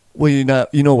funny. Well,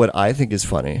 you know what I think is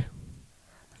funny?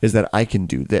 Is that I can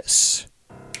do this.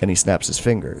 And he snaps his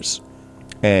fingers.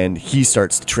 And he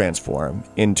starts to transform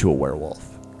into a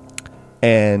werewolf.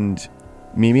 And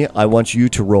Mimi, I want you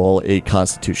to roll a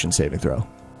Constitution saving throw.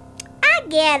 I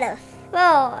get a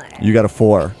 4. You got a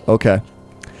 4. Okay.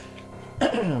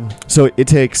 So it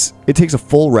takes a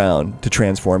full round to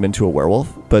transform into a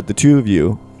werewolf, but the two of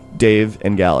you, Dave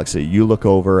and Galaxy, you look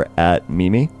over at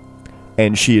Mimi,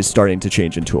 and she is starting to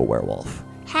change into a werewolf.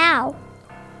 How?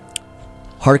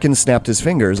 Harkin snapped his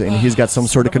fingers, and he's got some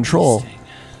sort of control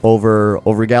over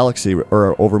Galaxy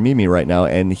or over Mimi right now,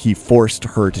 and he forced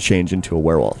her to change into a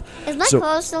werewolf. Is my So-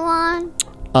 clothes still on?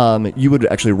 You would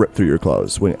actually rip through your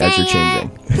clothes as you're Dang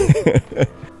changing.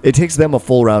 It takes them a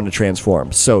full round to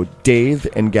transform. So Dave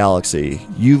and Galaxy,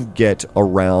 you get a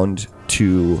round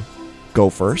to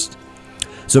go first.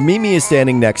 So Mimi is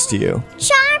standing next to you.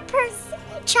 Charm creature?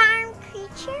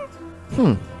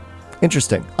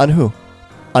 Interesting. On who?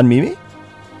 On Mimi?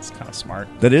 It's kind of smart.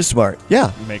 That is smart.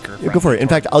 Yeah. Make her Yeah, go for it. In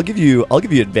fact, I'll give you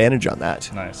advantage on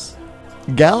that. Nice.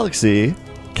 Galaxy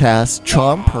casts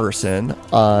Charm Person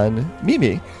on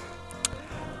Mimi.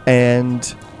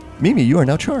 And Mimi, you are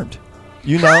now charmed.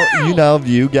 You now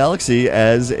view Galaxy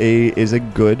as a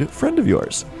good friend of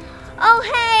yours. Oh,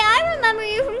 hey, I remember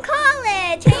you from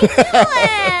college.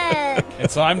 How you doing?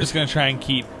 And so I'm just going to try and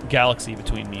keep Galaxy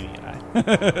between Mimi and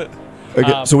I.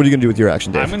 Okay, so what are you gonna do with your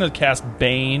action, Dave? I'm going to cast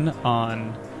Bane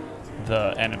on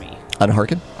the enemy. On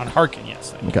Harkin? On Harkin,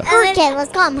 yes. Okay. Okay,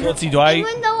 let's go. Let's see, do I...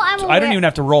 Even though I don't even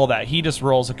have to roll that. He just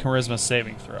rolls a charisma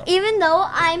saving throw. Even though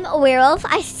I'm a werewolf,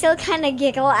 I still kind of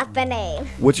giggle at the name.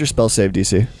 What's your spell save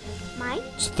DC? Mine?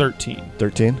 It's 13.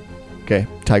 13? Okay.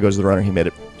 Ty goes to the runner. He made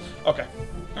it. Okay.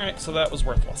 All right, so that was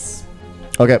worthless.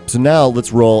 Okay, so now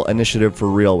let's roll initiative for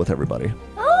real with everybody.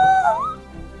 Oh!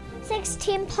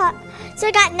 16 plus. So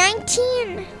I got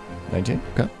 19. 19?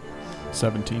 Okay.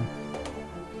 17. And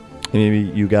maybe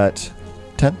you got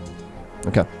 10?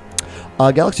 Okay.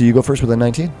 Galaxy, you go first with a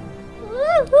 19.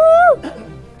 Woohoo!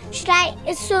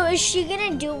 So is she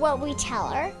gonna do what we tell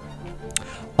her?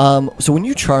 So when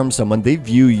you charm someone, they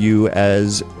view you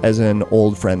as an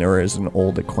old friend or as an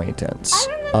old acquaintance. I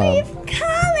remember you from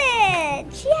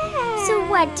college. Yeah. So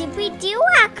what did we do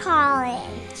at college?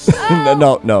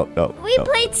 No. We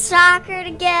played soccer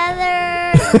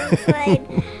together.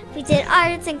 we did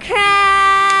arts and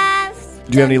crafts.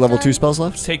 Do you have any level 2 spells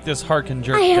left? Take this Harkin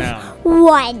jerk I have down.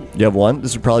 1. You have 1?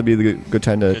 This would probably be the good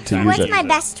time to time. use What's it. my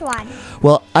best one?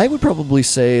 Well, I would probably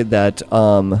say that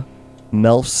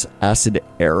Melf's Acid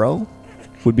Arrow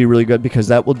would be really good because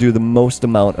that will do the most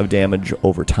amount of damage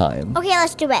over time. Okay,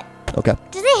 let's do it. Okay.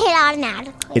 Does it hit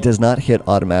automatically? It does not hit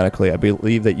automatically. I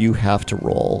believe that you have to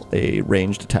roll a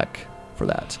ranged attack for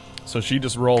that. So she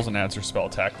just rolls and adds her spell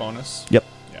attack bonus. Yep.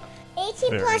 Yeah. 18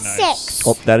 Very plus nice. 6.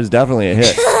 Oh, that is definitely a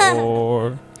hit.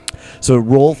 4. So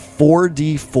roll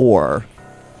 4d4,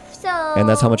 So. and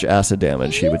that's how much acid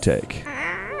damage she would take.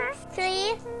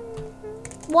 3,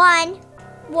 1,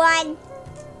 1,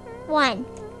 1.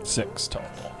 6 total.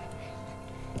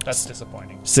 That's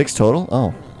disappointing. 6 total?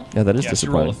 Oh, yeah, that is Yeah, she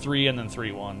rolled a disappointing. 3 and then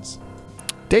 3 ones.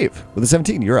 Dave, with a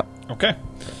 17, you're up. Okay.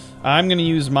 I'm going to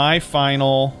use my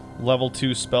final level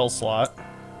 2 spell slot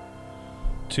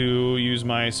to use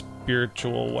my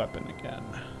spiritual weapon again.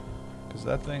 Because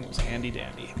that thing was handy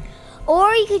dandy.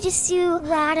 Or you could just do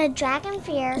Rada Dragon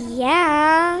Fear.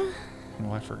 Yeah.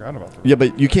 Well, I forgot about that. Yeah,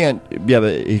 but you can't. Yeah,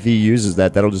 but if he uses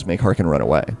that, that'll just make Harkin run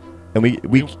away, and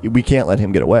we can't let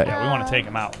him get away. Yeah, we want to take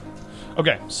him out.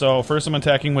 Okay, so first I'm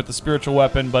attacking with the spiritual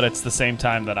weapon, but it's the same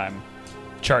time that I'm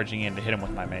charging in to hit him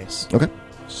with my mace. Okay,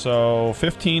 So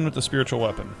 15 with the spiritual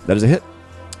weapon. that is a hit.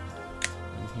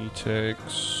 He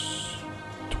takes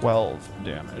 12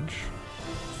 damage.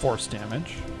 Force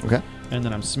damage. Okay, And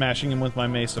then I'm smashing him with my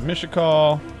Mace of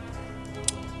Mishakal.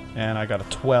 And I got a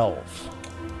 12.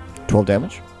 12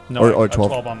 damage. No, or a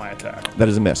 12. 12 on my attack. That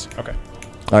is a miss. Okay.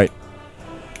 All right,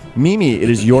 Mimi, it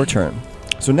is your turn.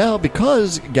 So now,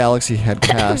 because Galaxy had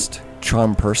cast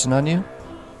Charm Person on you,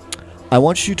 I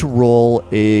want you to roll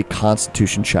a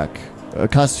Constitution check, a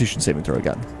Constitution saving throw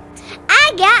again.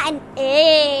 I got an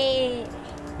 8.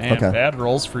 And Okay. bad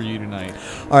rolls for you tonight.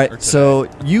 All right, Or today. so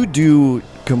you do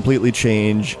completely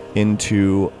change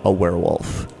into a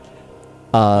werewolf,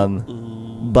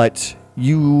 but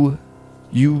you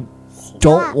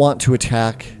don't want to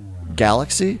attack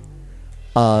Galaxy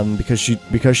because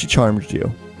she charmed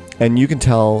you, and you can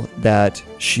tell that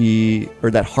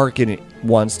that Harkin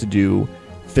wants to do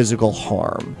physical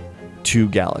harm to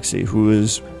Galaxy, who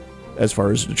is, as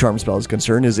far as the charm spell is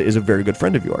concerned, is a very good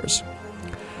friend of yours.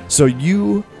 So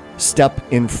you step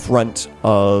in front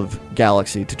of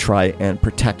Galaxy to try and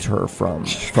protect her from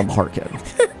Harkin.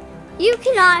 You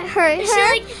cannot hurt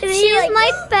her. She's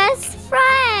my best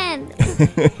friend.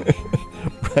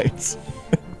 Right.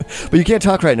 But you can't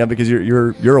talk right now because you're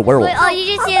a werewolf. But all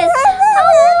you just do is.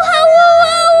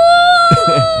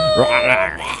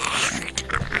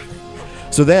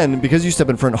 So then, because you step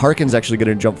in front, Harkin's actually going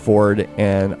to jump forward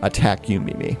and attack you,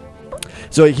 Mimi.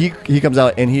 So he comes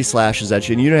out and he slashes at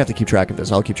you, and you don't have to keep track of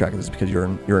this. I'll keep track of this because you're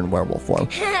in werewolf form.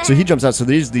 So he jumps out. So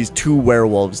there's these two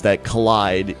werewolves that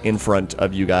collide in front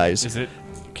of you guys. Is it?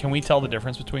 Can we tell the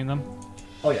difference between them?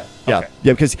 Oh yeah. Yeah. Okay.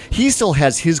 Yeah, because he still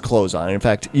has his clothes on. In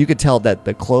fact, you could tell that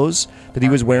the clothes that he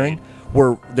was wearing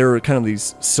were kind of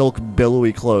these silk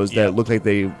billowy clothes Yep. that look like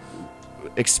they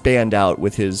expand out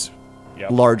with his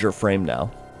Yep. larger frame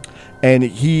now. And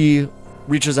he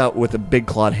reaches out with a big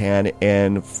clawed hand,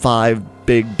 and 5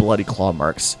 big bloody claw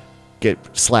marks get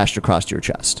slashed across your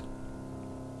chest.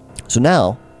 So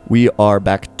now we are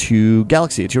back to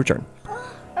Galaxy. It's your turn.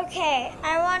 Okay,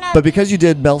 I wanna. But because you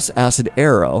did Melf's acid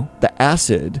arrow, the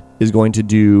acid is going to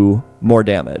do more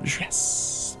damage.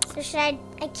 Yes. So should I?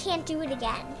 I can't do it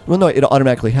again. Well, no, it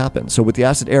automatically happens. So with the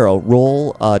acid arrow,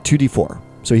 roll 2d4.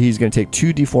 So he's going to take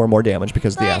 2d4 more damage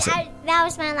because of the acid. That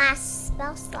was my last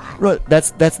spell slot. Right, that's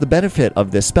the benefit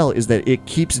of this spell, is that it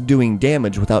keeps doing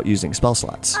damage without using spell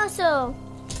slots. Oh,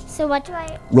 so what do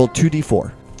I? Roll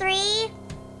 2d4.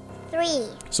 3.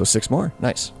 So 6 more.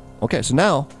 Nice. Okay, so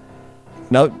now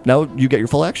you get your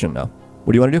full action now.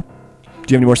 What do you want to do?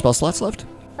 Do you have any more spell slots left?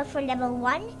 But for level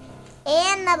 1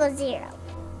 and level 0.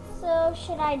 So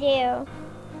should I do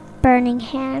Burning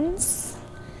Hands?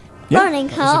 Yeah. Burning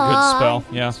That's a good Claw. spell.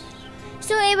 Yeah.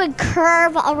 So it would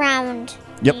curve around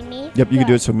Yep. Mimi. Yep, you can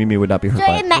do it so Mimi would not be hurt So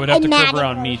by it it. ma- It would have to curve automatically-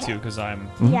 around me too because I'm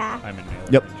Yeah. in melee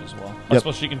Yep. range as well. I Yep.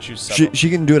 suppose she can choose several. She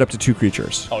can do it up to 2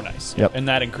 creatures. Oh, nice. Yep. And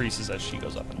that increases as she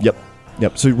goes up. And Yep.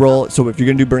 Yep. So you roll. So if you're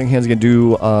gonna do burning hands, you're gonna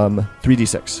do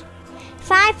 3d6.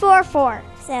 5, 4, 4.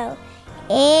 So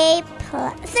 8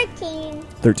 plus 13.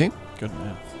 13. Good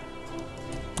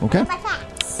math. Okay. My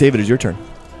facts. David, it's your turn.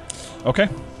 Okay.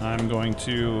 I'm going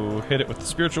to hit it with the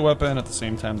spiritual weapon at the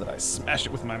same time that I smash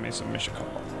it with my Mace of Mishakal.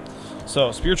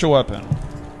 So, spiritual weapon.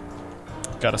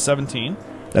 Got a 17.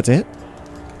 That's a hit.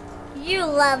 You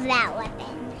love that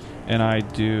weapon. And I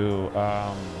do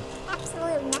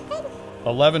Absolute nothing.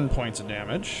 11 points of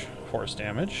damage. Force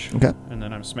damage. Okay. And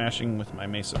then I'm smashing with my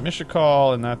Mace of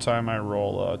Mishakal, and that time I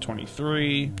roll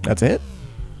 23. That's a hit.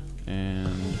 And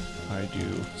I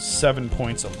do 7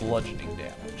 points of bludgeoning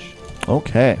damage.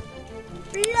 Okay.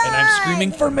 And I'm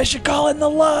screaming for Mishakal in the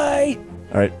light!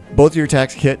 All right. Both of your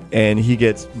attacks hit, and he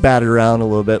gets battered around a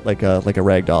little bit like a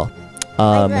rag doll.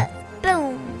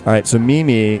 All right, so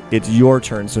Mimi, it's your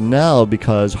turn. So now,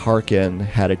 because Harkin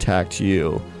had attacked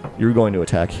you, you're going to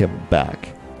attack him back.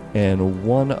 And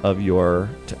one of your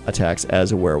attacks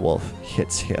as a werewolf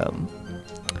hits him.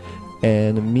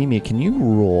 And Mimi, can you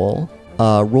roll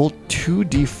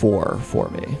 2d4 for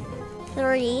me?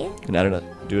 3, And I don't know,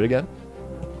 do it again?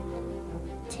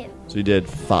 2. So you did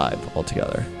 5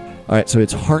 altogether. All right, so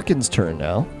it's Harkin's turn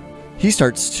now. He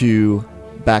starts to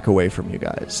back away from you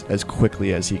guys as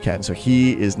quickly as he can. So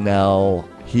he is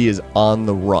on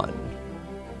the run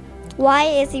Why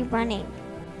is he running?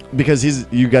 because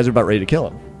you guys are about ready to kill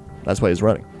him. That's why he's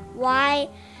running. Why?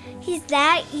 He's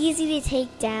that easy to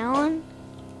take down?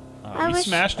 I He wish-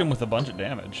 smashed him with a bunch of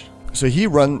damage. So he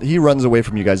runs away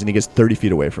from you guys and he gets 30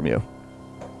 feet away from you.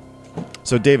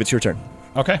 So Dave, it's your turn.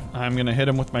 Okay, I'm going to hit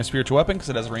him with my spiritual weapon because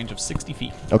it has a range of 60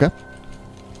 feet. Okay.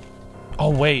 Oh,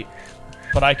 wait.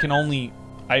 But I can only...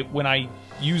 when I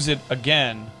use it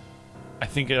again, I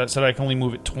think it said I can only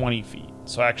move it 20 feet.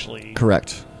 So actually...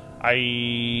 Correct.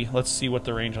 Let's see what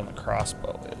the range on the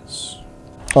crossbow is.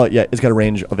 Oh yeah, it's got a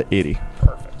range of 80.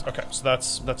 Perfect. Okay, so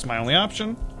that's my only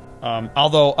option.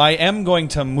 Although I am going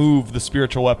to move the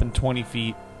spiritual weapon 20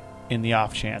 feet in the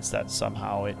off chance that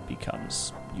somehow it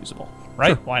becomes usable. Right?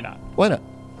 Sure. Why not? Why not?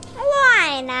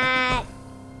 Why not?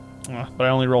 But I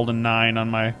only rolled a 9 on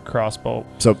my crossbow.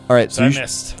 So all right, So I you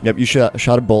missed. Yep, you shot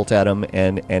a bolt at him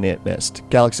and it missed.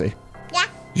 Galaxy, Yeah.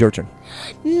 it's your turn.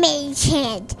 Mage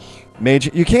hand.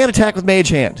 Mage, you can't attack with Mage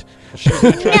Hand.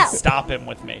 No. Stop him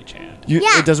with Mage Hand. Yeah.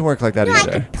 It doesn't work like that No, I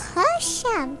either. could push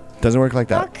him. Doesn't work like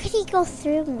Or that. could he go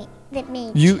through me? The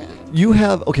mage You hand? you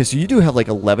have so you do have like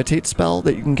a levitate spell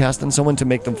that you can cast on someone to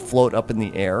make them float up in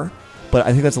the air, but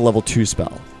I think that's a level 2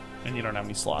 spell. And you don't have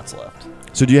any slots left.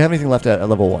 So do you have anything left at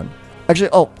level 1? Actually,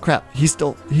 oh crap, he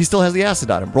still has the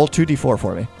acid on him. Roll 2d4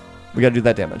 for me. We got to do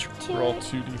that damage. Roll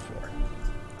 2d4.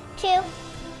 2.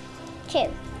 All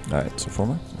right, so 4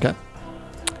 more. Okay.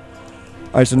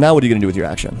 All right, so now what are you going to do with your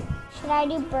action? Should I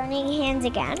do burning hands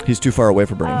again? He's too far away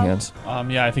for burning hands.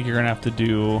 Yeah, I think you're gonna have to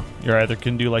do. You either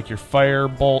can do like your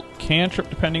firebolt cantrip,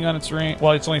 depending on its range.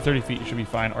 Well, it's only 30 feet. You should be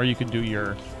fine. Or you could do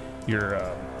your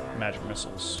magic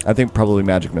missiles I think probably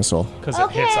magic missile. because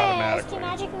Okay, it hits let's do automatically.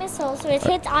 magic missile. So it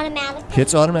hits automatically.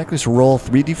 Hits automatically, so roll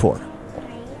 3d4.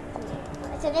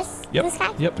 So this Yep. this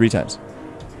guy. Yep. 3 times.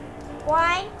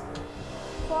 1,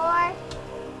 4,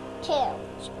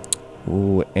 2,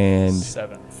 Ooh, and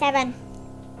 7. 7.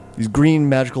 these green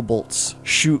magical bolts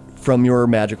shoot from your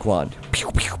magic wand.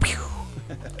 Pew, pew, pew.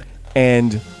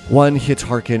 And one hits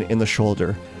Harkin in the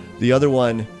shoulder. The other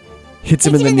one hits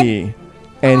him in the knee.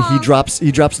 And he drops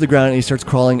to the ground and he starts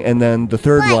crawling. And then the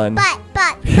third one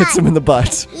hits him in the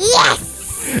butt.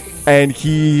 Yes! And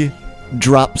he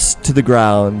drops to the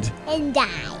ground And die.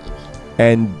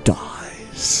 and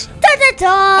dies.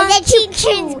 And then she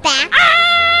turns back.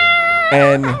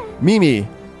 And Mimi,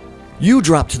 you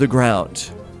drop to the ground.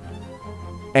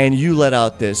 And you let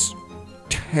out this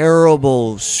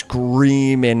terrible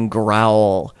scream and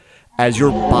growl as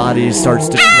your body starts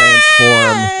to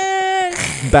transform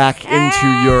back into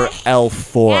your elf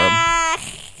form.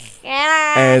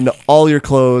 And all your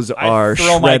clothes are I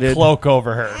throw shredded. my cloak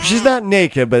over her. She's not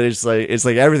naked, but it's like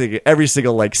every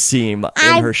single like seam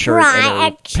in her shirt and her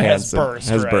brought pants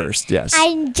Has burst, right? Yes.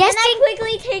 I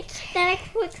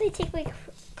quickly take my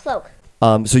cloak.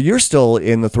 So you're still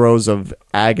in the throes of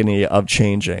agony of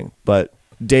changing, but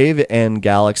Dave and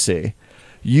Galaxy,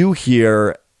 you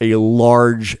hear a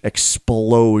large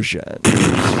explosion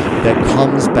that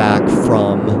comes back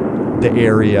from the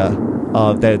area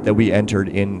that we entered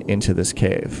into this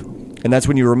cave. And that's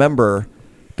when you remember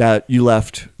that you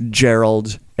left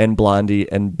Gerald and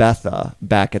Blondie and Betha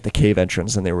back at the cave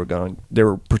entrance, and they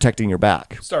were protecting your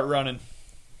back. Start running.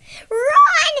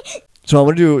 Run! So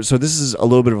this is a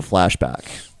little bit of a flashback,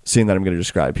 scene that I'm going to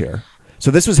describe here. So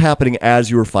this was happening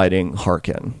as you were fighting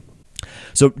Harkin.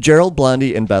 So Gerald,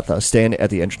 Blondie, and Betha stand at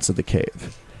the entrance of the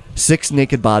cave. 6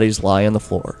 naked bodies lie on the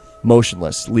floor,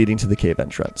 motionless, leading to the cave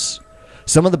entrance.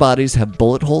 Some of the bodies have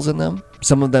bullet holes in them.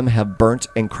 Some of them have burnt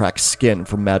and cracked skin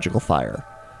from magical fire.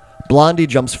 Blondie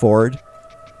jumps forward.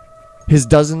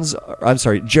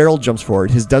 Gerald jumps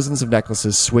forward, his dozens of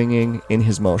necklaces swinging in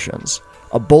his motions.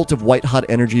 A bolt of white-hot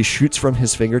energy shoots from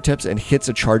his fingertips and hits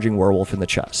a charging werewolf in the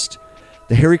chest.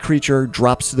 The hairy creature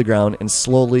drops to the ground, and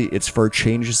slowly its fur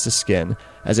changes to skin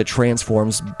as it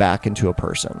transforms back into a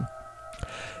person.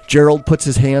 Gerald puts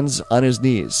his hands on his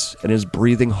knees and is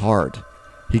breathing hard.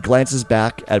 He glances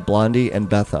back at Blondie and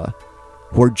Betha,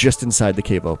 who are just inside the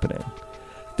cave opening.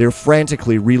 They're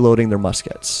frantically reloading their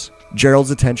muskets.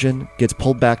 Gerald's attention gets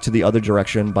pulled back to the other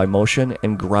direction by motion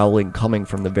and growling coming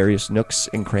from the various nooks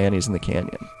and crannies in the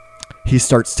canyon. he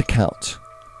starts to count.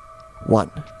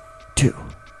 1, 2,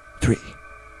 3,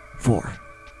 4,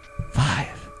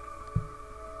 5.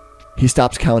 He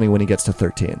stops counting when he gets to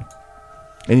 13.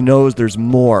 And he knows there's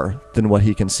more than what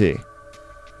he can see.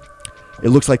 It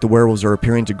looks like the werewolves are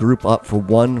appearing to group up for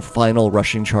one final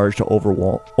rushing charge to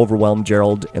overwhelm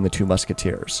Gerald and the two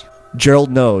musketeers.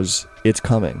 Gerald knows it's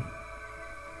coming.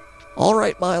 All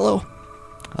right, Milo.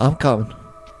 I'm coming.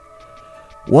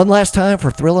 One last time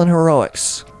for thrill and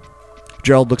heroics.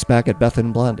 Gerald looks back at Beth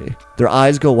and Blondie. Their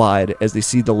eyes go wide as they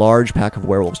see the large pack of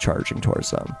werewolves charging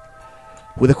towards them.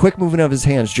 With a quick movement of his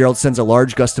hands, Gerald sends a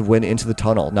large gust of wind into the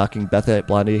tunnel, knocking Beth and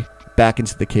Blondie back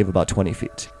into the cave about 20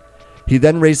 feet. He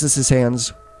then raises his hands,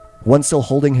 one still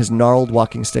holding his gnarled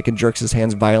walking stick, and jerks his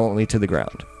hands violently to the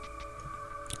ground.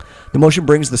 The motion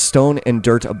brings the stone and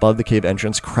dirt above the cave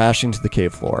entrance crashing to the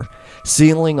cave floor,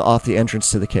 sealing off the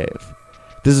entrance to the cave.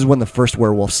 This is when the first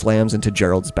werewolf slams into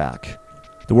Gerald's back.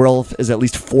 The werewolf is at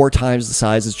least 4 times the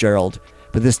size as Gerald,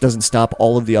 but this doesn't stop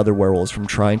all of the other werewolves from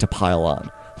trying to pile on,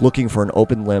 looking for an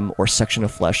open limb or section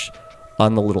of flesh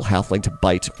on the little halfling to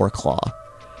bite or claw.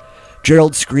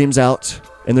 Gerald screams out,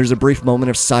 and there's a brief moment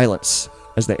of silence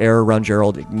as the air around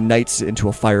Gerald ignites into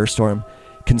a firestorm,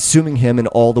 consuming him and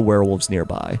all the werewolves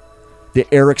nearby. The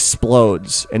air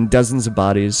explodes, and dozens of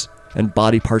bodies and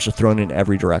body parts are thrown in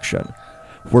every direction.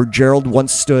 Where Gerald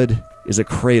once stood is a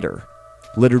crater,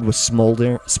 littered with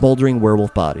smoldering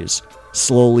werewolf bodies,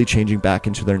 slowly changing back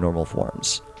into their normal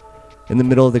forms. In the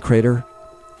middle of the crater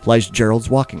lies Gerald's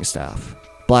walking staff,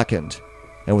 blackened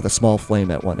and with a small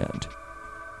flame at one end.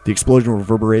 The explosion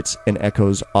reverberates and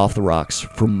echoes off the rocks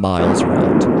for miles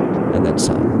around, and then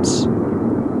silence.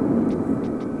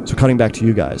 So cutting back to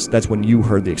you guys, that's when you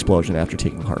heard the explosion after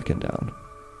taking Harkin down.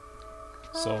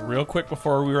 So real quick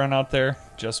before we run out there,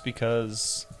 just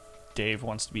because Dave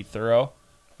wants to be thorough,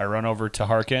 I run over to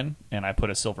Harkin and I put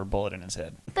a silver bullet in his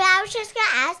head. But I was just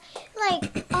gonna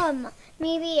ask,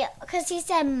 maybe because he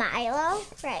said Milo,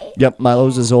 right? Yep,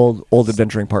 Milo's his old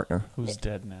adventuring partner. Who's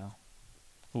dead now?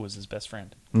 Who was his best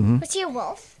friend? Was he a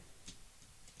wolf?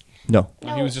 No.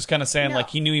 And he was just kind of saying, No. like,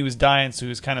 he knew he was dying, so he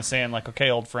was kind of saying, like, okay,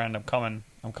 old friend, I'm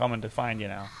coming to find you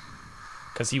now.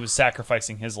 Because he was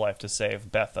sacrificing his life to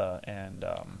save Betha and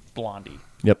Blondie.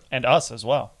 Yep. And us as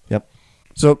well. Yep.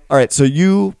 So, all right, so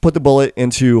you put the bullet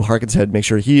into Harkin's head, make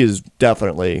sure he's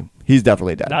definitely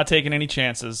dead. Not taking any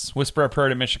chances. Whisper a prayer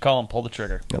to Mishakal and pull the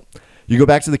trigger. Yep. You go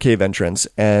back to the cave entrance,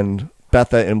 and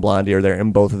Betha and Blondie are there,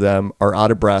 and both of them are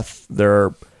out of breath.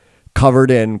 They're covered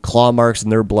in claw marks,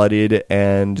 and they're bloodied,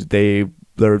 and they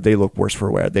look worse for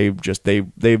wear. They've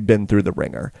been through the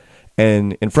ringer.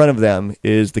 And in front of them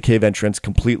is the cave entrance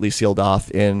completely sealed off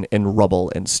in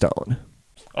rubble and stone.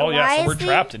 Oh, yeah, Why so we're is the-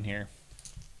 trapped in here.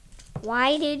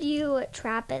 Why did you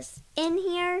trap us in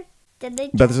here? Did they?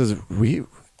 Betha says,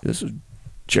 this was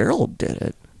Gerald did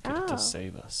it. Oh. To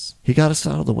save us. He got us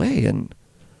out of the way, and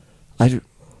I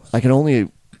can only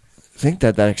think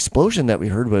that explosion that we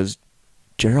heard was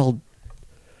Gerald.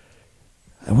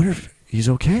 I wonder if he's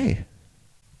okay.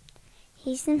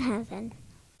 He's in heaven.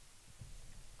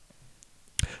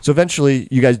 So eventually,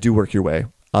 you guys do work your way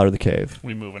out of the cave.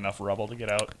 We move enough rubble to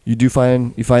get out. You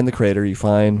find the crater. You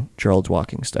find Gerald's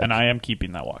walking stick. And I am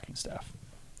keeping that walking staff.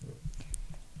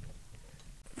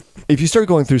 If you start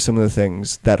going through some of the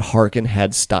things that Harkin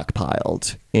had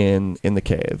stockpiled in the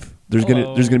cave, there's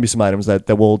gonna be some items that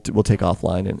we'll take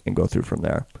offline and go through from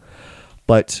there.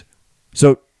 But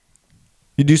so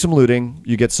you do some looting,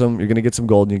 you're gonna get some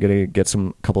gold, and you're gonna get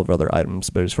a couple of other items.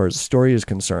 But as far as the story is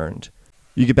concerned,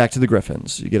 you get back to the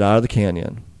Griffins, you get out of the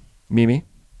canyon. Mimi,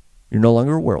 you're no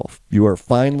longer a werewolf. You are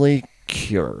finally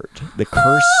cured. The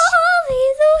curse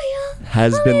Hallelujah.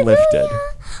 has been lifted.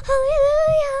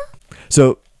 Hallelujah.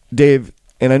 So, Dave,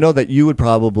 and I know that you would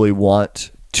probably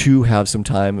want to have some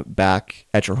time back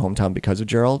at your hometown because of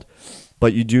Gerald,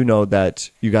 but you do know that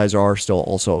you guys are still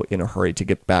also in a hurry to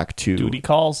get back to Duty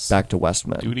calls. back to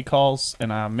Westman. Duty calls.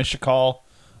 And Mishakal.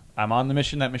 I'm on the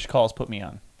mission that Mishakal has put me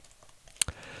on.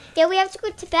 Yeah, we have to go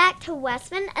back to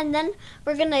Westman, and then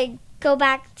we're gonna go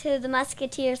back to the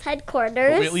Musketeers'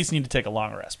 headquarters. But we at least need to take a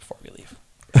long rest before we leave.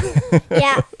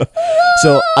 Yeah.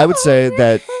 So I would say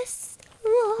that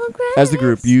Long as the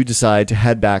group, rest. you decide to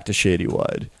head back to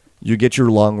Shadywood. You get your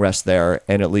long rest there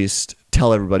and at least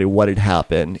tell everybody what had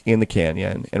happened in the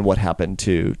canyon and what happened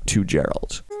to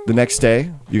Gerald. The next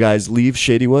day, you guys leave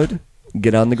Shadywood,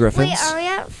 get on the Griffins. Wait, are we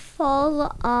at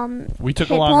full We took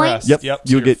a hit long points? rest. Yep. So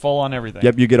You you're get- full on everything.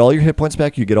 Yep, you get all your hit points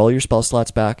back, you get all your spell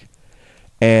slots back.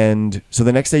 And so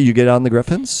the next day you get on the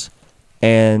Griffins,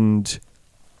 and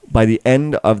by the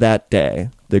end of that day,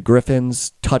 the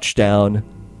Griffins touch down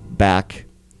back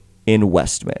in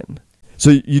Westman. So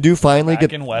you do finally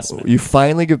Back in Westman. You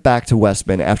finally get back to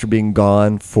Westman after being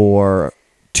gone for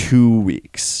 2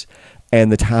 weeks,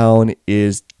 and the town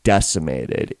is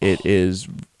decimated. It is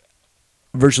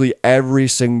virtually every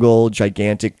single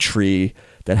gigantic tree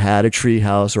that had a tree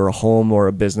house or a home or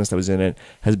a business that was in it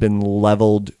has been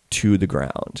leveled to the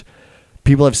ground.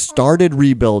 People have started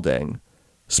rebuilding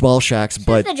small shacks,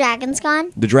 but The dragon's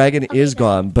gone. the dragon is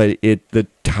gone, but the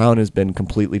town has been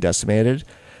completely decimated.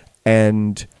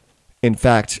 And in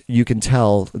fact, you can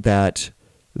tell that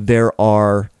there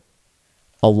are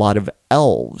a lot of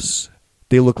elves.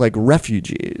 They look like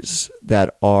refugees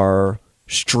that are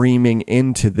streaming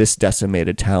into this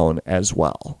decimated town as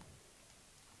well.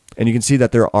 And you can see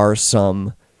that there are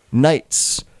some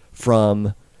knights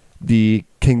from the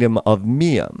kingdom of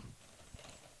Miam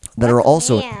that are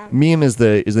also Miam is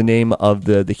the name of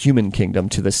the human kingdom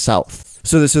to the south.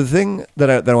 So the thing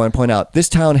that I want to point out, this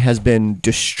town has been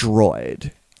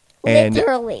destroyed. And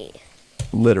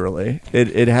literally,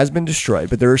 it has been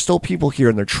destroyed, but there are still people here,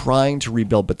 and they're trying to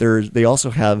rebuild. But they also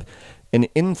have an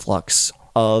influx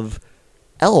of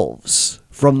elves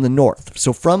from the north.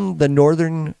 So from the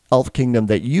northern elf kingdom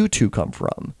that you two come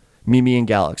from, Mimi and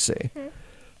Galaxy,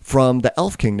 from the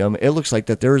elf kingdom, it looks like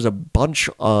that there is a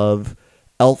bunch of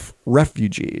elf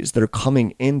refugees that are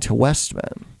coming into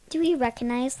Westman. Do we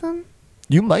recognize them?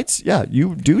 You might, yeah,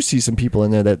 you do see some people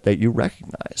in there that you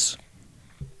recognize.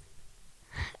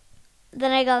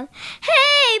 Then I go,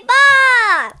 "Hey,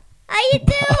 Bob, how you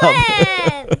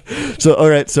doing?" So all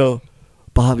right, so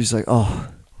Bobby's like, "Oh,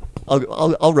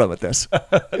 I'll run with this."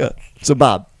 Yeah. So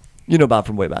Bob, you know Bob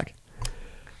from way back.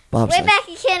 Bob's Way like, back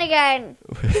in kindergarten.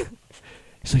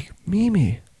 he's like,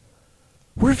 "Mimi,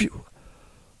 where have you?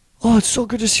 Oh, it's so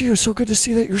good to see you. So good to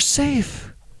see that you're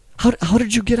safe. How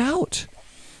did you get out?"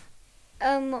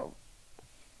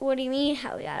 What do you mean?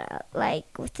 How we got out?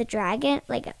 Like with the dragon?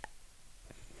 Like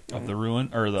Of the ruin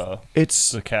or the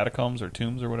It's catacombs or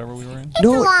tombs or whatever we were in. it's a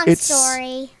long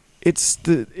story. It's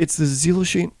the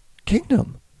Ziloshin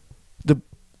kingdom.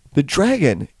 The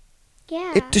dragon.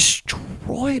 Yeah. It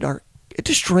destroyed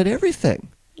everything.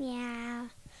 Yeah.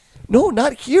 No,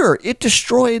 not here. It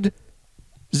destroyed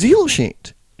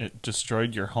Ziloshin. It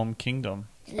destroyed your home kingdom.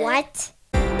 What?